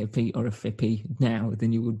being a hippie or a fippie now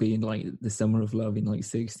than you would be in like the summer of love in like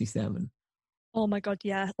 '67? Oh my god,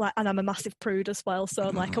 yeah. Like, and I'm a massive prude as well, so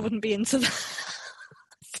like I wouldn't be into that.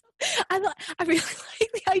 I really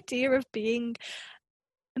like the idea of being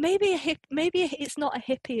maybe it's not a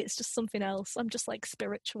hippie, it's just something else. I'm just like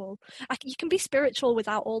spiritual. You can be spiritual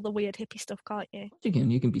without all the weird hippie stuff, can't you?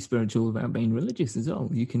 You can be spiritual without being religious as well.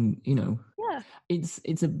 You can,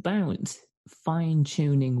 it's about fine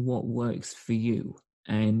tuning what works for you.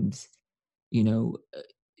 And you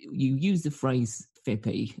use the phrase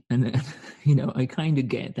fippy, and I kind of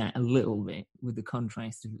get that a little bit with the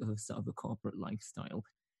contrast of sort of a corporate lifestyle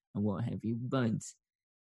and what have you, but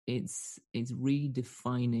it's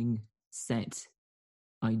redefining set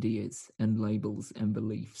ideas and labels and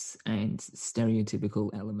beliefs and stereotypical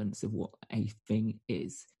elements of what a thing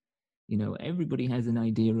is. Everybody has an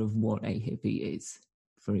idea of what a hippie is.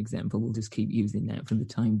 For example, we'll just keep using that for the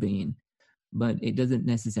time being, but it doesn't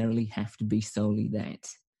necessarily have to be solely that.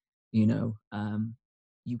 You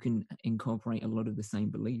can incorporate a lot of the same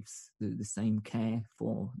beliefs, the same care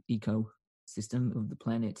for ecosystem of the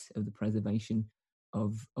planet, of the preservation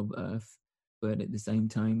of Earth, but at the same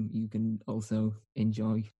time, you can also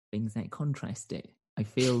enjoy things that contrast it. I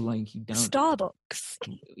feel like you don't. Starbucks.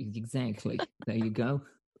 Exactly. There you go.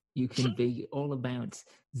 You can be all about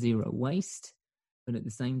zero waste, but at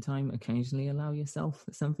the same time, occasionally allow yourself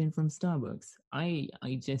something from Starbucks. I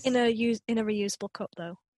just In a reusable cup,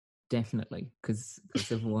 though. definitely, because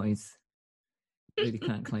otherwise, really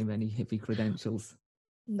can't claim any hippie credentials.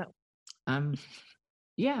 No.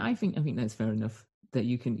 Yeah, I think that's fair enough. That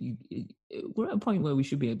we're at a point where we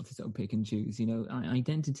should be able to sort of pick and choose. You know,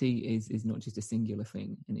 identity is not just a singular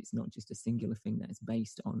thing, and it's not just a singular thing that is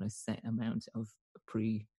based on a set amount of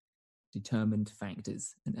predetermined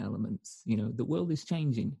factors and elements. You know, the world is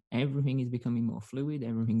changing. Everything is becoming more fluid.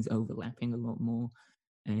 Everything's overlapping a lot more,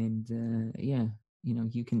 and yeah, you know,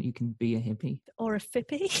 you can be a hippie or a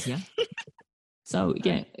fippie. Yeah. So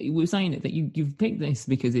yeah, we were saying that you've picked this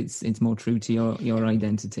because it's more true to your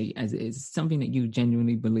identity, as it is something that you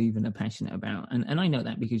genuinely believe and are passionate about. And I know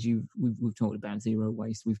that because we've talked about zero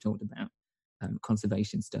waste, we've talked about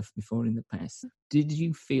conservation stuff before in the past. Did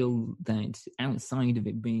you feel that outside of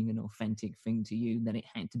it being an authentic thing to you, that it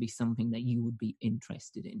had to be something that you would be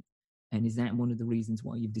interested in? And is that one of the reasons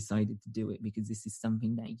why you've decided to do it? Because this is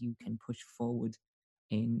something that you can push forward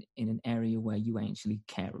in an area where you actually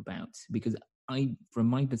care about? Because from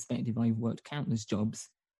my perspective, I've worked countless jobs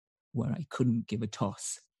where I couldn't give a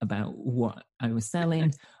toss about what I was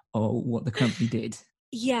selling or what the company did.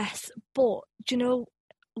 Yes, but do you know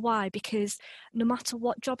why? Because no matter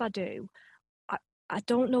what job I do, I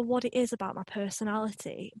don't know what it is about my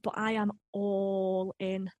personality, but I am all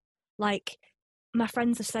in. Like, my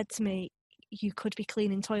friends have said to me, you could be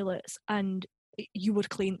cleaning toilets and you would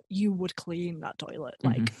clean that toilet.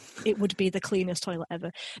 Like, it would be the cleanest toilet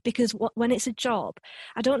ever. Because when it's a job,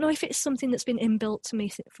 I don't know if it's something that's been inbuilt to me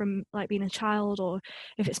from like being a child, or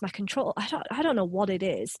if it's my control. I don't know what it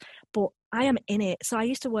is, but I am in it. So I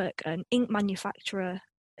used to work at an ink manufacturer.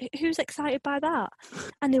 Who's excited by that?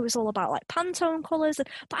 And it was all about like Pantone colours,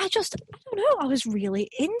 but I don't know, I was really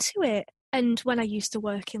into it. And when I used to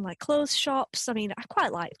work in like clothes shops, I mean, I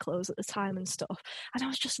quite liked clothes at the time and stuff, and I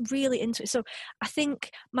was just really into it. So I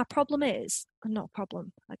think my problem is, not a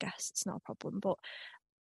problem, I guess it's not a problem, but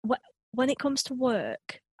when it comes to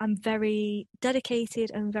work, I'm very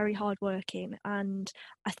dedicated and very hardworking, and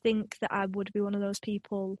I think that I would be one of those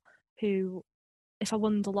people who, if I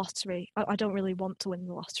won the lottery, I don't really want to win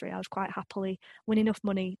the lottery. I would quite happily win enough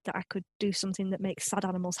money that I could do something that makes sad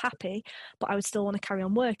animals happy, but I would still want to carry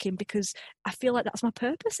on working because I feel like that's my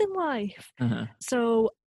purpose in life.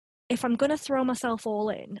 So if I'm going to throw myself all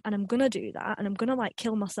in and I'm going to do that and I'm going to like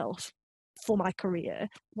kill myself for my career,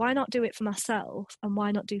 why not do it for myself, and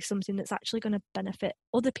why not do something that's actually going to benefit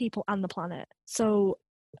other people and the planet? So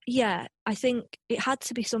yeah, I think it had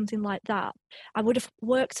to be something like that. I would have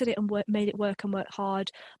worked at it and made it work and worked hard,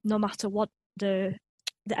 no matter what the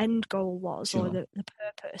end goal was. Sure. Or the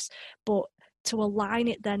purpose. But to align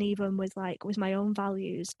it then even with my own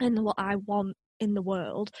values and what I want in the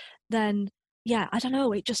world, then yeah, I don't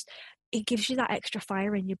know, it gives you that extra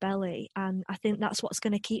fire in your belly, and I think that's what's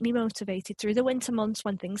going to keep me motivated through the winter months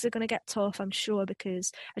when things are going to get tough, I'm sure,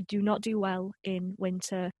 because I do not do well in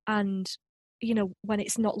winter. And you know, when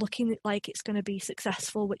it's not looking like it's going to be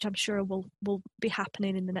successful, which I'm sure will be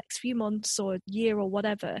happening in the next few months or year or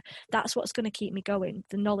whatever, that's what's going to keep me going.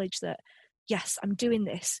 The knowledge that, yes, I'm doing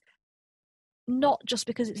this not just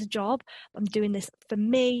because it's a job, I'm doing this for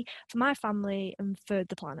me, for my family, and for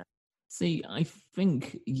the planet. See, I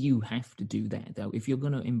think you have to do that, though. If you're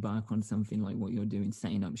going to embark on something like what you're doing,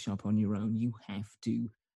 setting up shop on your own, you have to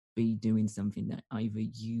be doing something that either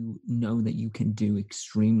you know that you can do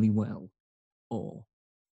extremely well, or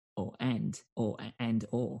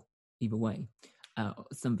either way,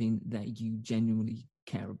 something that you genuinely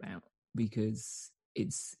care about, because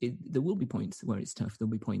there will be points where it's tough. There'll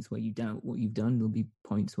be points where you doubt what you've done. There'll be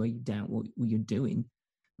points where you doubt what you're doing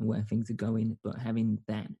and where things are going. But having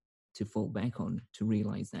that to fall back on, to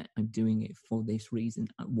realize that I'm doing it for this reason,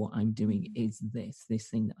 what I'm doing is this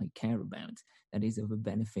thing that I care about, that is of a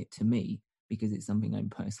benefit to me because it's something I'm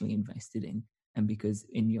personally invested in, and because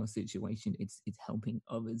in your situation it's helping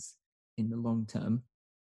others in the long term.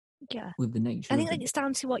 Yeah, with the nature. I think it's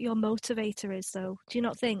down to what your motivator is, though. Do you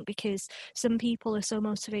not think? Because some people are so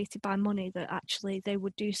motivated by money that actually they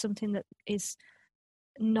would do something that is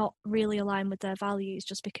not really aligned with their values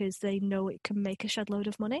just because they know it can make a shed load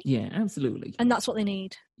of money. Yeah, absolutely. And that's what they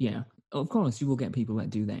need. Yeah, of course you will get people that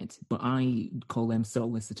do that, but I call them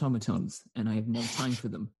soulless automatons, and I have no time for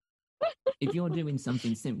them. If you're doing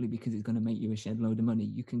something simply because it's going to make you a shed load of money,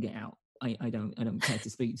 you can get out. I don't care to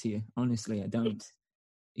speak to you. Honestly, I don't.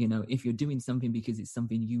 You know, if you're doing something because it's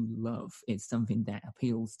something you love, it's something that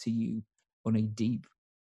appeals to you on a deep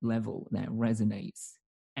level, that resonates,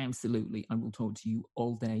 absolutely, I will talk to you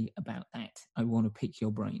all day about that. I want to pick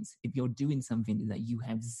your brains. If you're doing something that you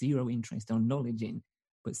have zero interest or knowledge in,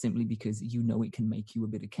 but simply because you know it can make you a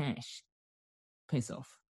bit of cash, piss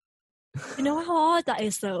off. You know how hard that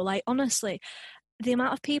is, though? Like, honestly, the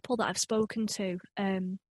amount of people that I've spoken to,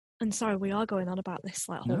 and sorry, we are going on about this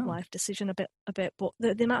like whole life decision a bit, but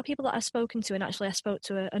the amount of people that I've spoken to, and actually I spoke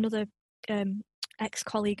to another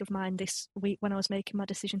ex-colleague of mine this week when I was making my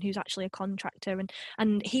decision, who's actually a contractor,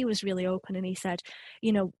 and he was really open, and he said,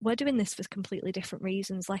 you know, we're doing this for completely different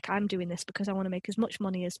reasons. Like, I'm doing this because I want to make as much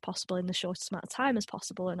money as possible in the shortest amount of time as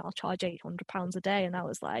possible, and I'll charge £800 a day. And I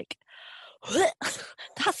was like,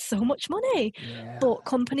 that's so much money. Yeah. But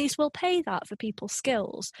companies will pay that for people's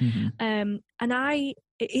skills. And it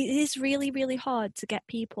is really, really hard to get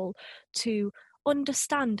people to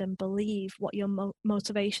understand and believe what your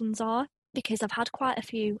motivations are, because I've had quite a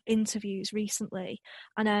few interviews recently,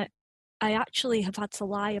 and I actually have had to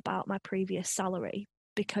lie about my previous salary,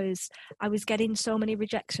 because I was getting so many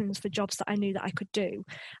rejections for jobs that I knew that I could do,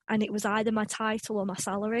 and it was either my title or my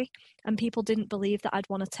salary, and people didn't believe that I'd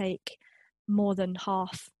want to take more than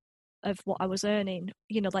half of what I was earning,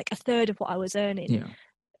 you know, like a third of what I was earning. Yeah.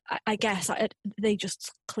 I guess they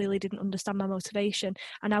just clearly didn't understand my motivation.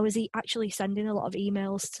 And I was actually sending a lot of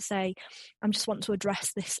emails to say, I just want to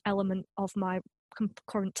address this element of my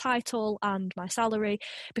current title and my salary,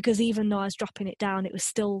 because even though I was dropping it down, it was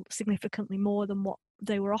still significantly more than what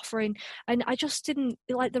they were offering. And I just didn't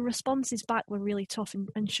like, the responses back were really tough.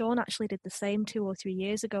 And Sean actually did the same 2 or 3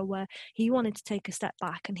 years ago, where he wanted to take a step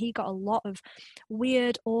back, and he got a lot of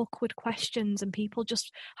weird, awkward questions, and people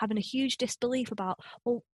just having a huge disbelief about,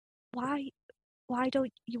 well, why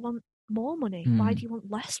don't you want more money? Why do you want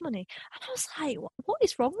less money? And I was like, what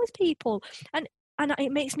is wrong with people? And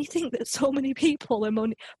it makes me think that so many people are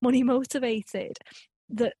money motivated,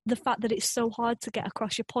 that the fact that it's so hard to get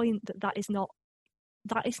across your point that is not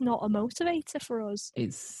a motivator for us.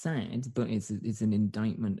 It's sad, but it's an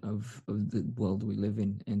indictment of the world we live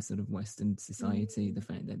in sort of Western society. The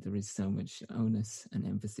fact that there is so much onus and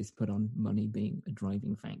emphasis put on money being a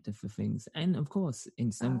driving factor for things. And of course,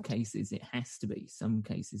 in some cases, it has to be. Some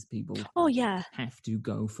cases, people have to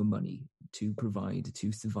go for money to provide,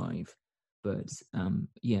 to survive. But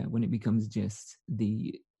when it becomes just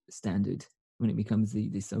the standard, when it becomes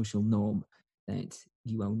the social norm, that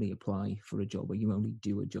you only apply for a job or you only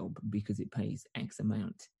do a job because it pays X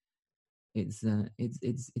amount, it's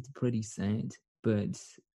pretty sad. But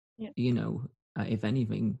you know, if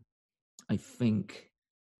anything, I think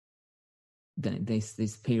that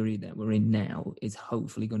this period that we're in now is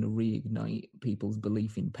hopefully going to reignite people's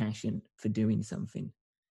belief in passion for doing something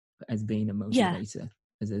as being a motivator.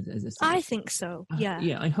 As a I think so.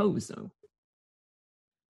 Yeah, I hope so.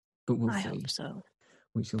 But we'll see. I hope so.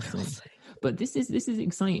 We shall see. But this is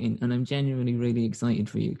exciting, and I'm genuinely really excited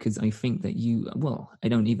for you, because I think that I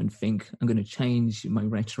don't even think I'm going to change my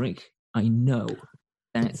rhetoric. I know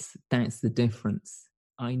that's the difference.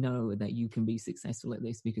 I know that you can be successful at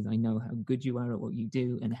this because I know how good you are at what you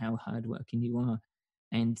do and how hardworking you are.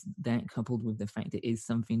 And that, coupled with the fact it is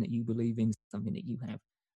something that you believe in, something that you have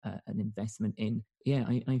an investment in. Yeah,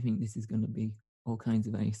 I think this is going to be all kinds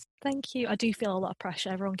of ace. Thank you. I do feel a lot of pressure.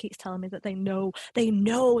 Everyone keeps telling me that they know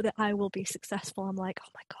that I will be successful. I'm like, oh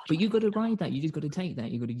my God. But you've got to ride that. You just got to take that.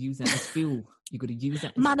 You've got to use that as fuel. You've got to use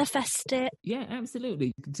that. Manifest it. Yeah,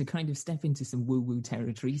 absolutely. To kind of step into some woo-woo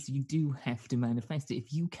territory, so you do have to manifest it.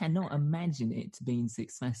 If you cannot imagine it being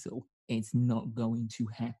successful, it's not going to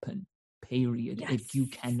happen. Period. Yes. If you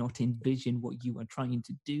cannot envision what you are trying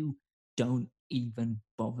to do, don't even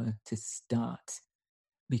bother to start.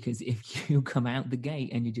 Because if you come out the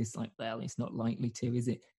gate and you're just like, well, it's not likely to, is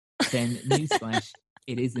it? Then newsflash,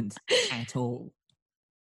 it isn't at all.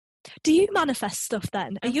 Do you manifest stuff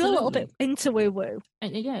then? Are you a little bit into woo-woo?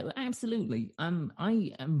 Yeah, absolutely.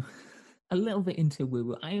 I am a little bit into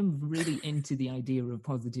woo-woo. I am really into the idea of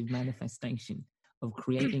positive manifestation, of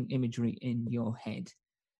creating imagery in your head.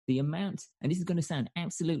 The amount, and this is going to sound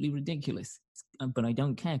absolutely ridiculous, but I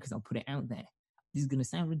don't care because I'll put it out there. This is going to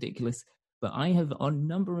sound ridiculous, but I have on a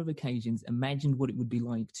number of occasions imagined what it would be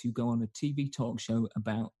like to go on a TV talk show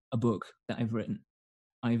about a book that I've written.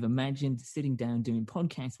 I've imagined sitting down doing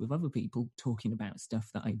podcasts with other people talking about stuff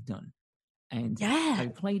that I've done. And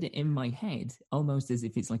I played it in my head almost as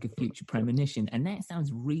if it's like a future premonition. And that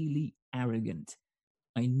sounds really arrogant.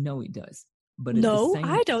 I know it does. But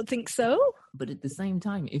I don't think so. But at the same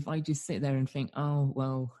time, if I just sit there and think, oh,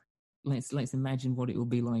 well, let's imagine what it will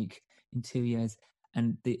be like in 2 years.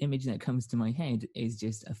 And the image that comes to my head is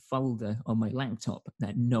just a folder on my laptop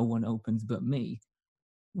that no one opens but me.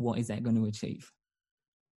 What is that going to achieve?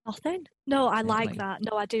 Nothing. No, I like Exactly.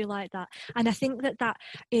 that. No, I do like that. And I think that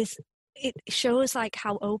is, it shows like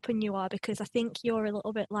how open you are, because I think you're a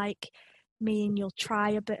little bit like me, and you'll try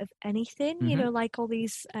a bit of anything, Mm-hmm. like all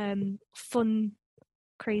these fun,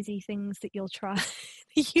 crazy things that you'll try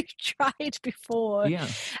that you've tried before. Yeah.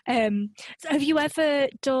 So have you ever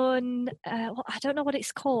done, I don't know what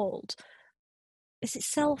it's called. Is it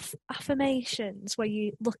self-affirmations, where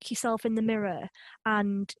you look yourself in the mirror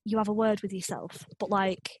and you have a word with yourself, but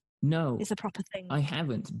like No, it's a proper thing? I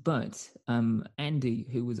haven't, but Andy,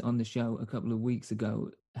 who was on the show a couple of weeks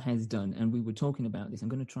ago, has done, and we were talking about this. I'm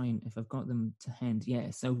going to try and, if I've got them to hand,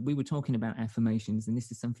 yeah. So we were talking about affirmations, and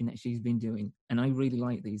this is something that she's been doing, and I really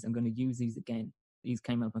like these. I'm going to use these again. These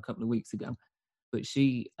came up a couple of weeks ago, but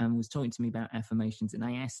she was talking to me about affirmations, and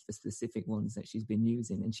I asked for specific ones that she's been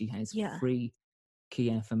using, and she has Yeah. 3 key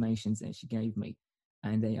affirmations that she gave me,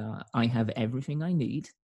 and they are: I have everything I need,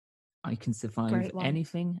 I can survive Great one.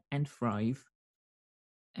 anything and thrive,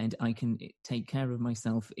 and I can take care of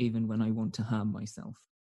myself even when I want to harm myself.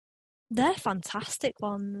 They're fantastic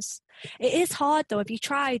ones. It is hard though. Have you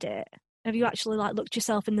tried it? Have you actually like looked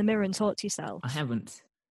yourself in the mirror and talked to yourself? I haven't.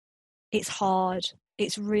 It's hard.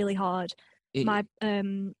 It's really hard. It, My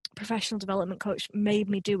professional development coach made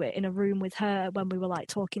me do it in a room with her when we were like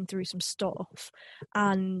talking through some stuff,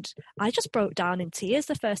 and I just broke down in tears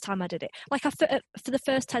the first time I did it. Like for the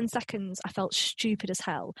first 10 seconds I felt stupid as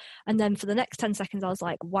hell, and then for the next 10 seconds I was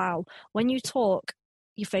like, wow, when you talk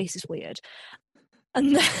your face is weird,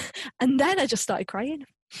 and then I just started crying.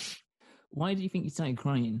 Why do you think you started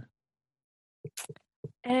crying?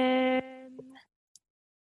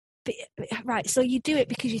 Right, so you do it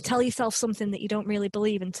because you tell yourself something that you don't really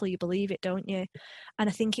believe until you believe it, don't you? And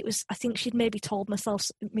I think she'd maybe told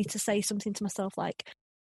me to say something to myself like,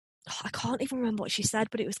 I can't even remember what she said,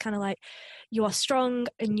 but it was kind of like, you are strong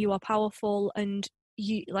and you are powerful and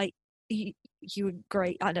you were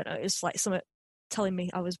great. I don't know, it was like someone telling me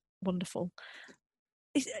I was wonderful.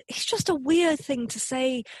 It's just a weird thing to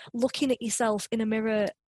say, looking at yourself in a mirror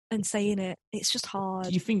and saying it. It's just hard.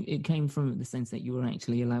 Do you think it came from the sense that you were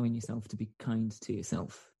actually allowing yourself to be kind to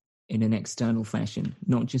yourself in an external fashion,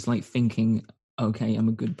 not just like thinking, okay, I'm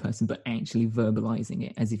a good person, but actually verbalizing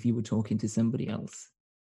it as if you were talking to somebody else?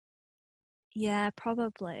 Yeah,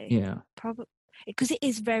 probably. Yeah. Probably. Because it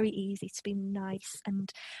is very easy to be nice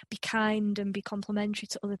and be kind and be complimentary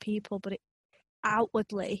to other people, but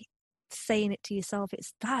outwardly saying it to yourself,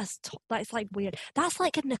 that's like weird. That's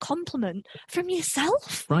like getting a compliment from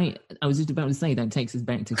yourself. Right. I was just about to say that takes us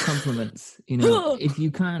back to compliments. You know, if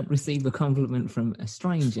you can't receive a compliment from a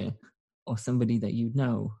stranger or somebody that you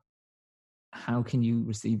know, how can you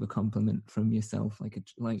receive a compliment from yourself?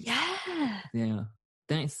 Yeah.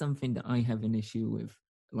 That's something that I have an issue with.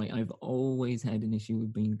 Like, I've always had an issue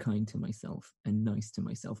with being kind to myself and nice to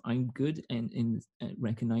myself. I'm good in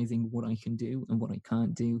recognizing what I can do and what I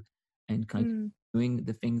can't do, and kind of doing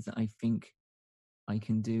the things that I think I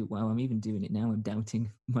can do. Well, I'm even doing it now. I'm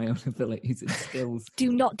doubting my own abilities and skills.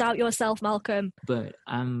 Do not doubt yourself, Malcolm. But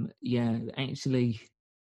actually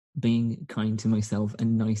being kind to myself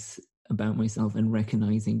and nice about myself and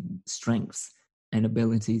recognizing strengths and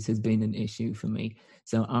abilities has been an issue for me.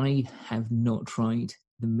 So I have not tried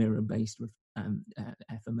the mirror-based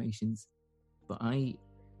affirmations, but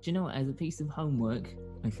as a piece of homework,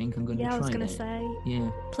 I think I'm going to try it. Yeah, I was going to say. Yeah.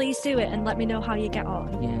 Please do it and let me know how you get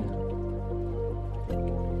on. Yeah.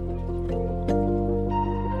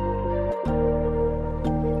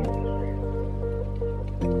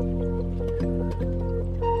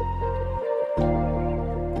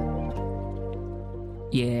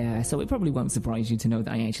 Yeah, so it probably won't surprise you to know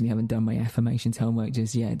that I actually haven't done my affirmations homework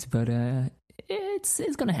just yet, but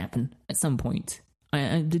it's going to happen at some point.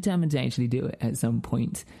 I'm determined to actually do it at some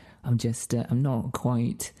point. I'm not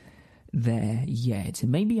quite there yet.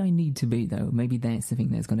 Maybe I need to be, though. Maybe that's the thing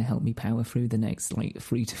that's going to help me power through the next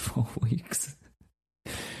 3 to 4 weeks.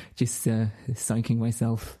 Just psyching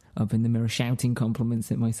myself up in the mirror, shouting compliments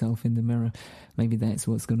at myself in the mirror. Maybe that's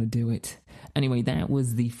what's going to do it. Anyway, that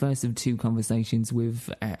was the first of 2 conversations with,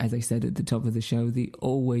 as I said at the top of the show, the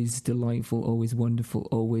always delightful, always wonderful,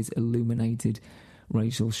 always illuminated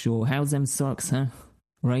Rachel Shaw. How's them socks, huh?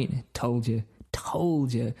 Right? Told you.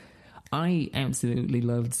 I absolutely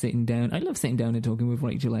loved sitting down. I love sitting down and talking with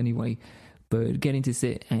Rachel anyway, but getting to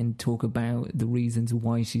sit and talk about the reasons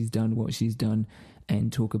why she's done what she's done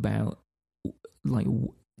and talk about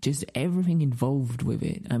just everything involved with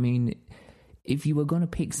it. I mean, if you were going to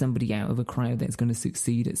pick somebody out of a crowd that's going to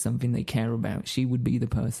succeed at something they care about, she would be the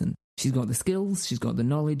person. She's got the skills, she's got the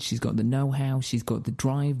knowledge, she's got the know-how, she's got the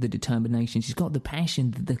drive, the determination, she's got the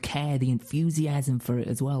passion, the care, the enthusiasm for it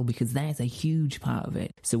as well, because that's a huge part of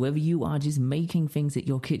it. So whether you are just making things at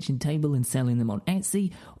your kitchen table and selling them on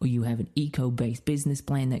Etsy, or you have an eco-based business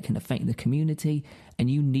plan that can affect the community, and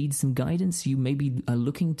you need some guidance, you maybe are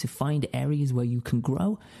looking to find areas where you can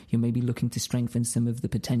grow, you may be looking to strengthen some of the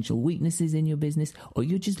potential weaknesses in your business, or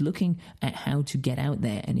you're just looking at how to get out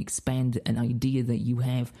there and expand an idea that you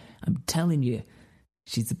have, I'm telling you,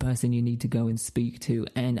 she's the person you need to go and speak to.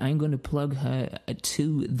 And I'm going to plug her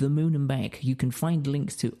to the moon and back. You can find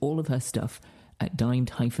links to all of her stuff at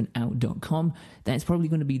dimed-out.com. That's probably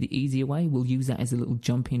going to be the easier way. We'll use that as a little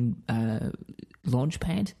jumping launch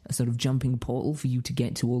pad, a sort of jumping portal for you to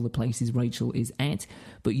get to all the places Rachel is at.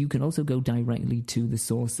 But you can also go directly to the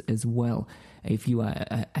source as well. If you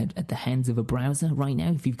are at the hands of a browser right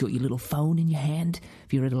now, if you've got your little phone in your hand,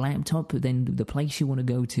 if you're at a laptop, then the place you want to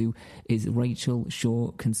go to is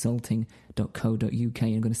rachelshawconsulting.co.uk.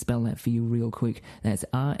 I'm going to spell that for you real quick. That's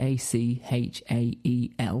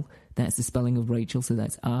Rachael. That's the spelling of Rachel, so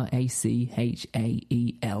that's Rachael,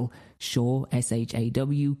 Shaw,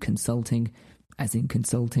 SHAW, consulting, as in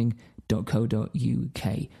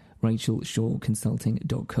consulting.co.uk.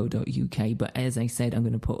 rachelshawconsulting.co.uk. But as I said, I'm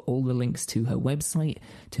going to put all the links to her website,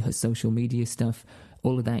 to her social media stuff,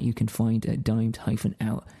 all of that you can find at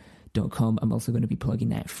dimed-out.com. I'm also going to be plugging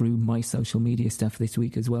that through my social media stuff this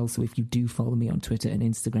week as well, so if you do follow me on Twitter and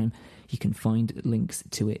Instagram, you can find links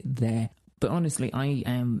to it there. But honestly, I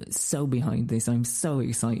am so behind this. I'm so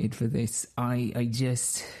excited for this. I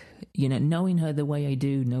just, knowing her the way I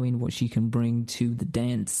do, knowing what she can bring to the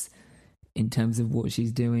dance in terms of what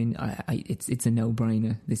she's doing, it's a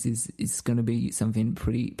no-brainer. It's going to be something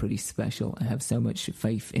pretty special. I have so much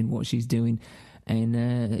faith in what she's doing,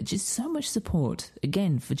 and just so much support,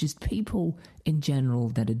 again, for just people in general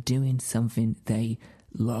that are doing something they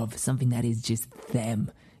love, something that is just them.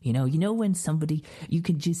 You know when somebody, you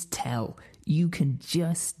can just tell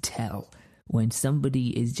when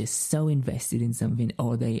somebody is just so invested in something,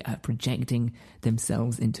 or they are projecting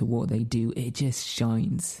themselves into what they do, it just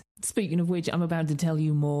shines. Speaking of which, I'm about to tell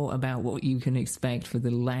you more about what you can expect for the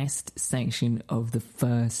last section of the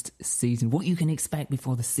first season. What you can expect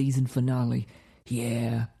before the season finale.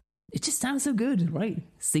 Yeah. It just sounds so good, right?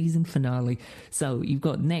 Season finale. So you've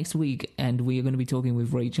got next week, and we are going to be talking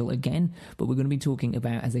with Rachel again, but we're going to be talking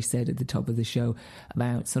about, as I said at the top of the show,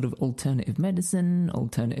 about sort of alternative medicine,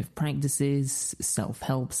 alternative practices,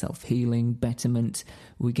 self-help, self-healing, betterment.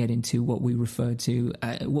 We get into what we refer to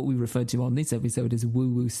on this episode as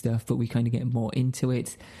woo-woo stuff, but we kind of get more into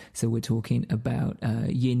it. So we're talking about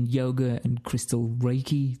yin yoga and crystal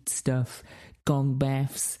Reiki stuff, gong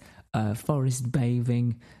baths, forest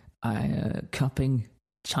bathing, cupping,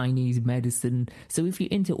 Chinese medicine. So if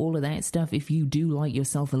you're into all of that stuff, if you do like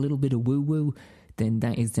yourself a little bit of woo-woo, then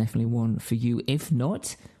that is definitely one for you. If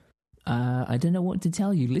not, I don't know what to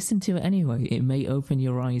tell you. Listen to it anyway. It may open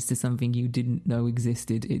your eyes to something you didn't know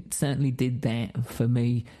existed. It certainly did that for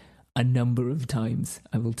me a number of times.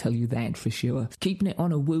 I will tell you that for sure. Keeping it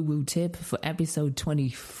on a woo-woo tip, for episode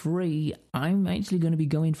 23, I'm actually going to be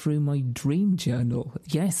going through my dream journal.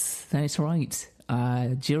 Yes, that's right.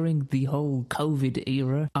 During the whole COVID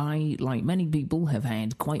era, I, like many people, have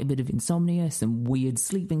had quite a bit of insomnia, some weird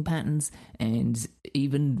sleeping patterns, and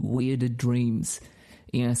even weirder dreams.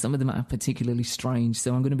 Yeah, some of them are particularly strange,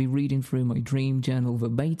 so I'm going to be reading through my dream journal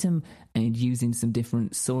verbatim and using some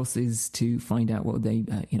different sources to find out what they,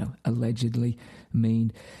 allegedly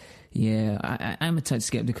mean. Yeah, I'm a touch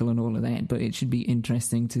skeptical on all of that, but it should be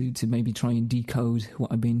interesting to maybe try and decode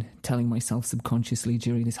what I've been telling myself subconsciously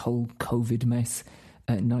during this whole COVID mess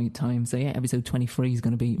at night time. So yeah, episode 23 is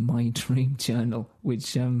going to be my dream journal,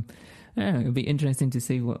 which it'll be interesting to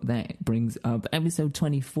see what that brings up. Episode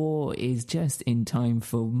 24 is just in time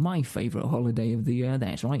for my favourite holiday of the year.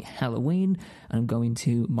 That's right, Halloween. I'm going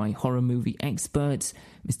to my horror movie expert,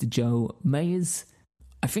 Mr. Joe Mayers.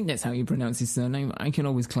 I think that's how you pronounce his surname. I can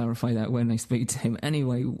always clarify that when I speak to him.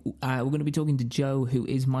 Anyway, we're going to be talking to Joe, who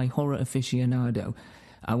is my horror aficionado.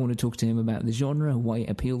 I want to talk to him about the genre, why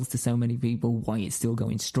it appeals to so many people, why it's still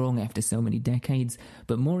going strong after so many decades,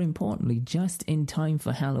 but more importantly, just in time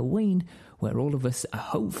for Halloween, where all of us are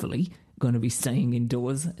hopefully going to be staying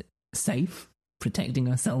indoors, safe, protecting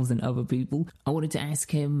ourselves and other people. I wanted to ask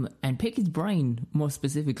him and pick his brain more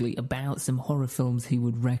specifically about some horror films he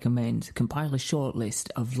would recommend, compile a short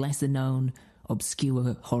list of lesser known,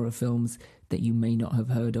 obscure horror films that you may not have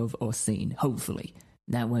heard of or seen, hopefully.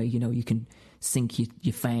 That way, you can sink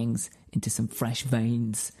your fangs into some fresh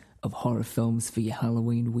veins of horror films for your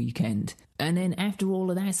Halloween weekend. And then after all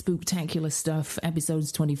of that spooktacular stuff,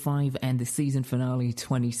 episodes 25 and the season finale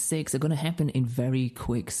 26 are going to happen in very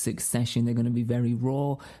quick succession. They're going to be very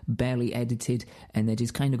raw, barely edited, and they're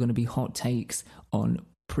just kind of going to be hot takes on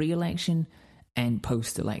pre-election and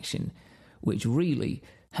post-election, which really,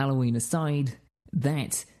 Halloween aside,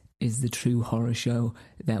 that is the true horror show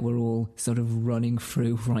that we're all sort of running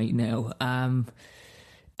through right now.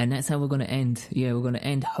 And that's how we're going to end. Yeah, we're going to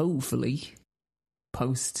end, hopefully,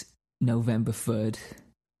 post-November 3rd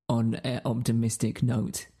on an optimistic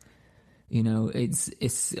note. You know,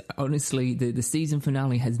 it's honestly, the season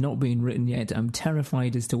finale has not been written yet. I'm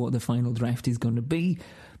terrified as to what the final draft is going to be,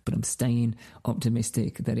 but I'm staying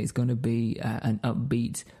optimistic that it's going to be an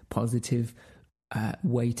upbeat, positive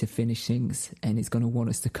way to finish things, and it's going to want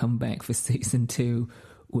us to come back for season 2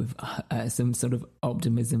 with some sort of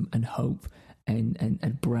optimism and hope and a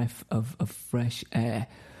breath of fresh air,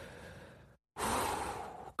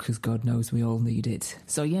 because God knows we all need it.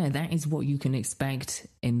 So yeah, that is what you can expect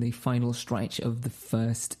in the final stretch of the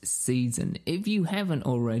first season. If you haven't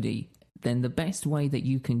already, then the best way that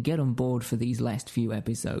you can get on board for these last few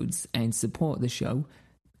episodes and support the show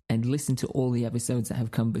and listen to all the episodes that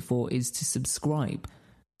have come before is to subscribe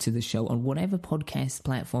to the show on whatever podcast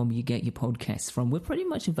platform you get your podcasts from. We're pretty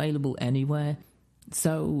much available anywhere.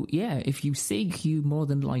 So yeah, if you seek, you more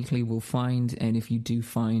than likely will find, and if you do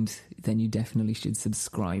find, then you definitely should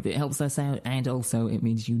subscribe. It helps us out, and also it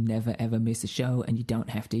means you never ever miss a show, and you don't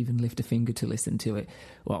have to even lift a finger to listen to it.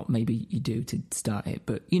 Well, maybe you do to start it,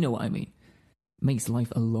 but you know what I mean. Makes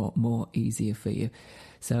life a lot more easier for you.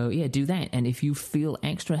 So yeah, do that, and if you feel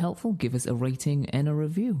extra helpful, give us a rating and a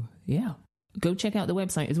review. Yeah. Go check out the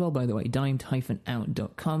website as well, by the way,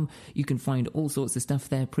 dimed-out.com. You can find all sorts of stuff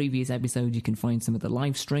there. Previous episodes, you can find some of the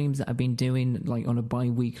live streams that I've been doing, like on a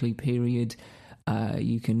bi-weekly period.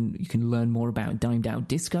 You can learn more about Dimed Out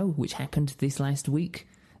Disco, which happened this last week.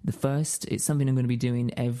 It's something I'm going to be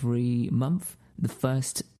doing every month.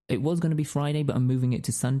 It was going to be Friday, but I'm moving it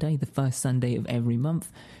to Sunday, the first Sunday of every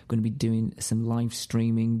month. I'm going to be doing some live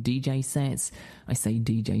streaming DJ sets. I say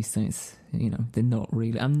DJ sets, you know, they're not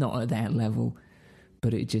really, I'm not at that level,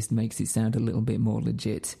 but it just makes it sound a little bit more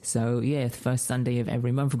legit. So yeah, the first Sunday of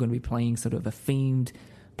every month, we're going to be playing sort of a themed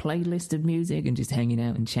playlist of music and just hanging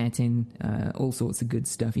out and chatting, all sorts of good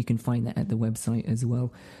stuff. You can find that at the website as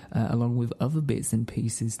well, along with other bits and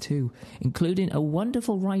pieces too, including a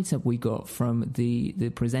wonderful write-up we got from the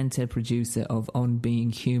presenter, producer of On Being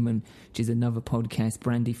Human, which is another podcast,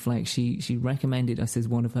 Brandy Fleck. She recommended us as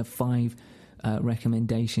one of her 5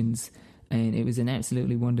 recommendations, and it was an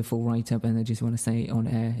absolutely wonderful write-up, and I just want to say on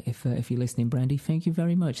air, if you're listening, Brandy, thank you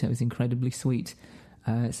very much. That was incredibly sweet.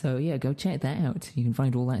 So yeah, go check that out. You can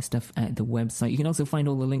find all that stuff at the website. You can also find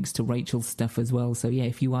all the links to Rachel's stuff as well. So yeah,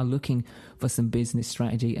 if you are looking for some business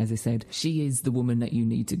strategy, as I said, she is the woman that you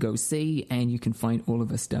need to go see, and you can find all of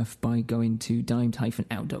her stuff by going to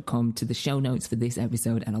dimed-out.com to the show notes for this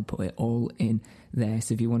episode, and I'll put it all in there.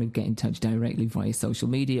 So if you want to get in touch directly via social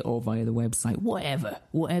media or via the website,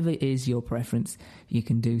 whatever is your preference, you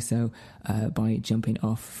can do so by jumping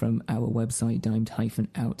off from our website,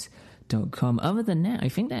 dimed-out.com. Other than that, I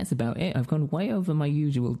think that's about it. I've gone way over my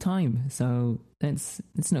usual time, so that's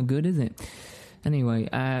not good, is it? Anyway,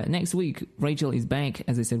 next week, Rachel is back.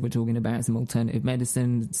 As I said, we're talking about some alternative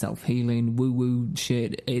medicine, self-healing, woo-woo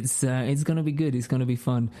shit. It's going to be good. It's going to be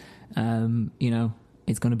fun. You know,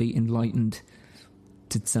 it's going to be enlightened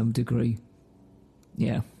to some degree.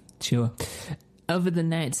 Yeah, sure. Other than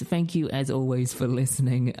that, thank you as always for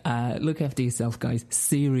listening. Look after yourself, guys.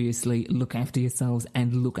 Seriously, look after yourselves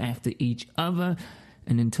and look after each other.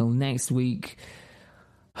 And until next week,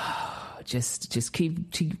 just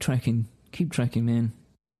keep tracking, man,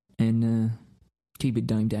 and keep it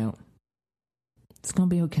dimed out. It's gonna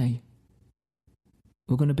be okay.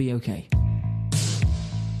 We're gonna be okay.